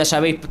gustado. Ya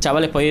sabéis,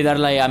 chavales, podéis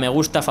darle a me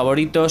gusta,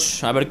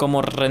 favoritos. A ver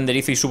cómo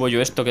renderizo y subo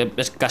yo esto, que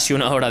es casi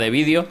 1 hora de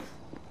vídeo.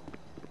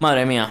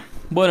 Madre mía.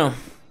 Bueno,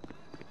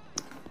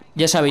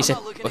 ya sabéis,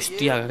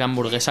 hostia, qué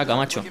hamburguesaca,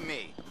 macho.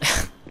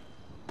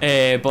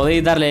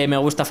 Podéis darle me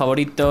gusta,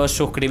 favoritos,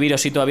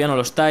 suscribiros si todavía no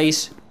lo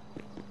estáis.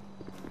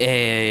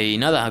 Y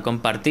nada,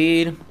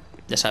 compartir.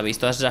 Ya sabéis,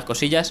 todas esas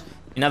cosillas.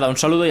 Y nada, un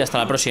saludo y hasta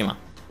la próxima.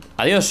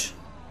 Adiós.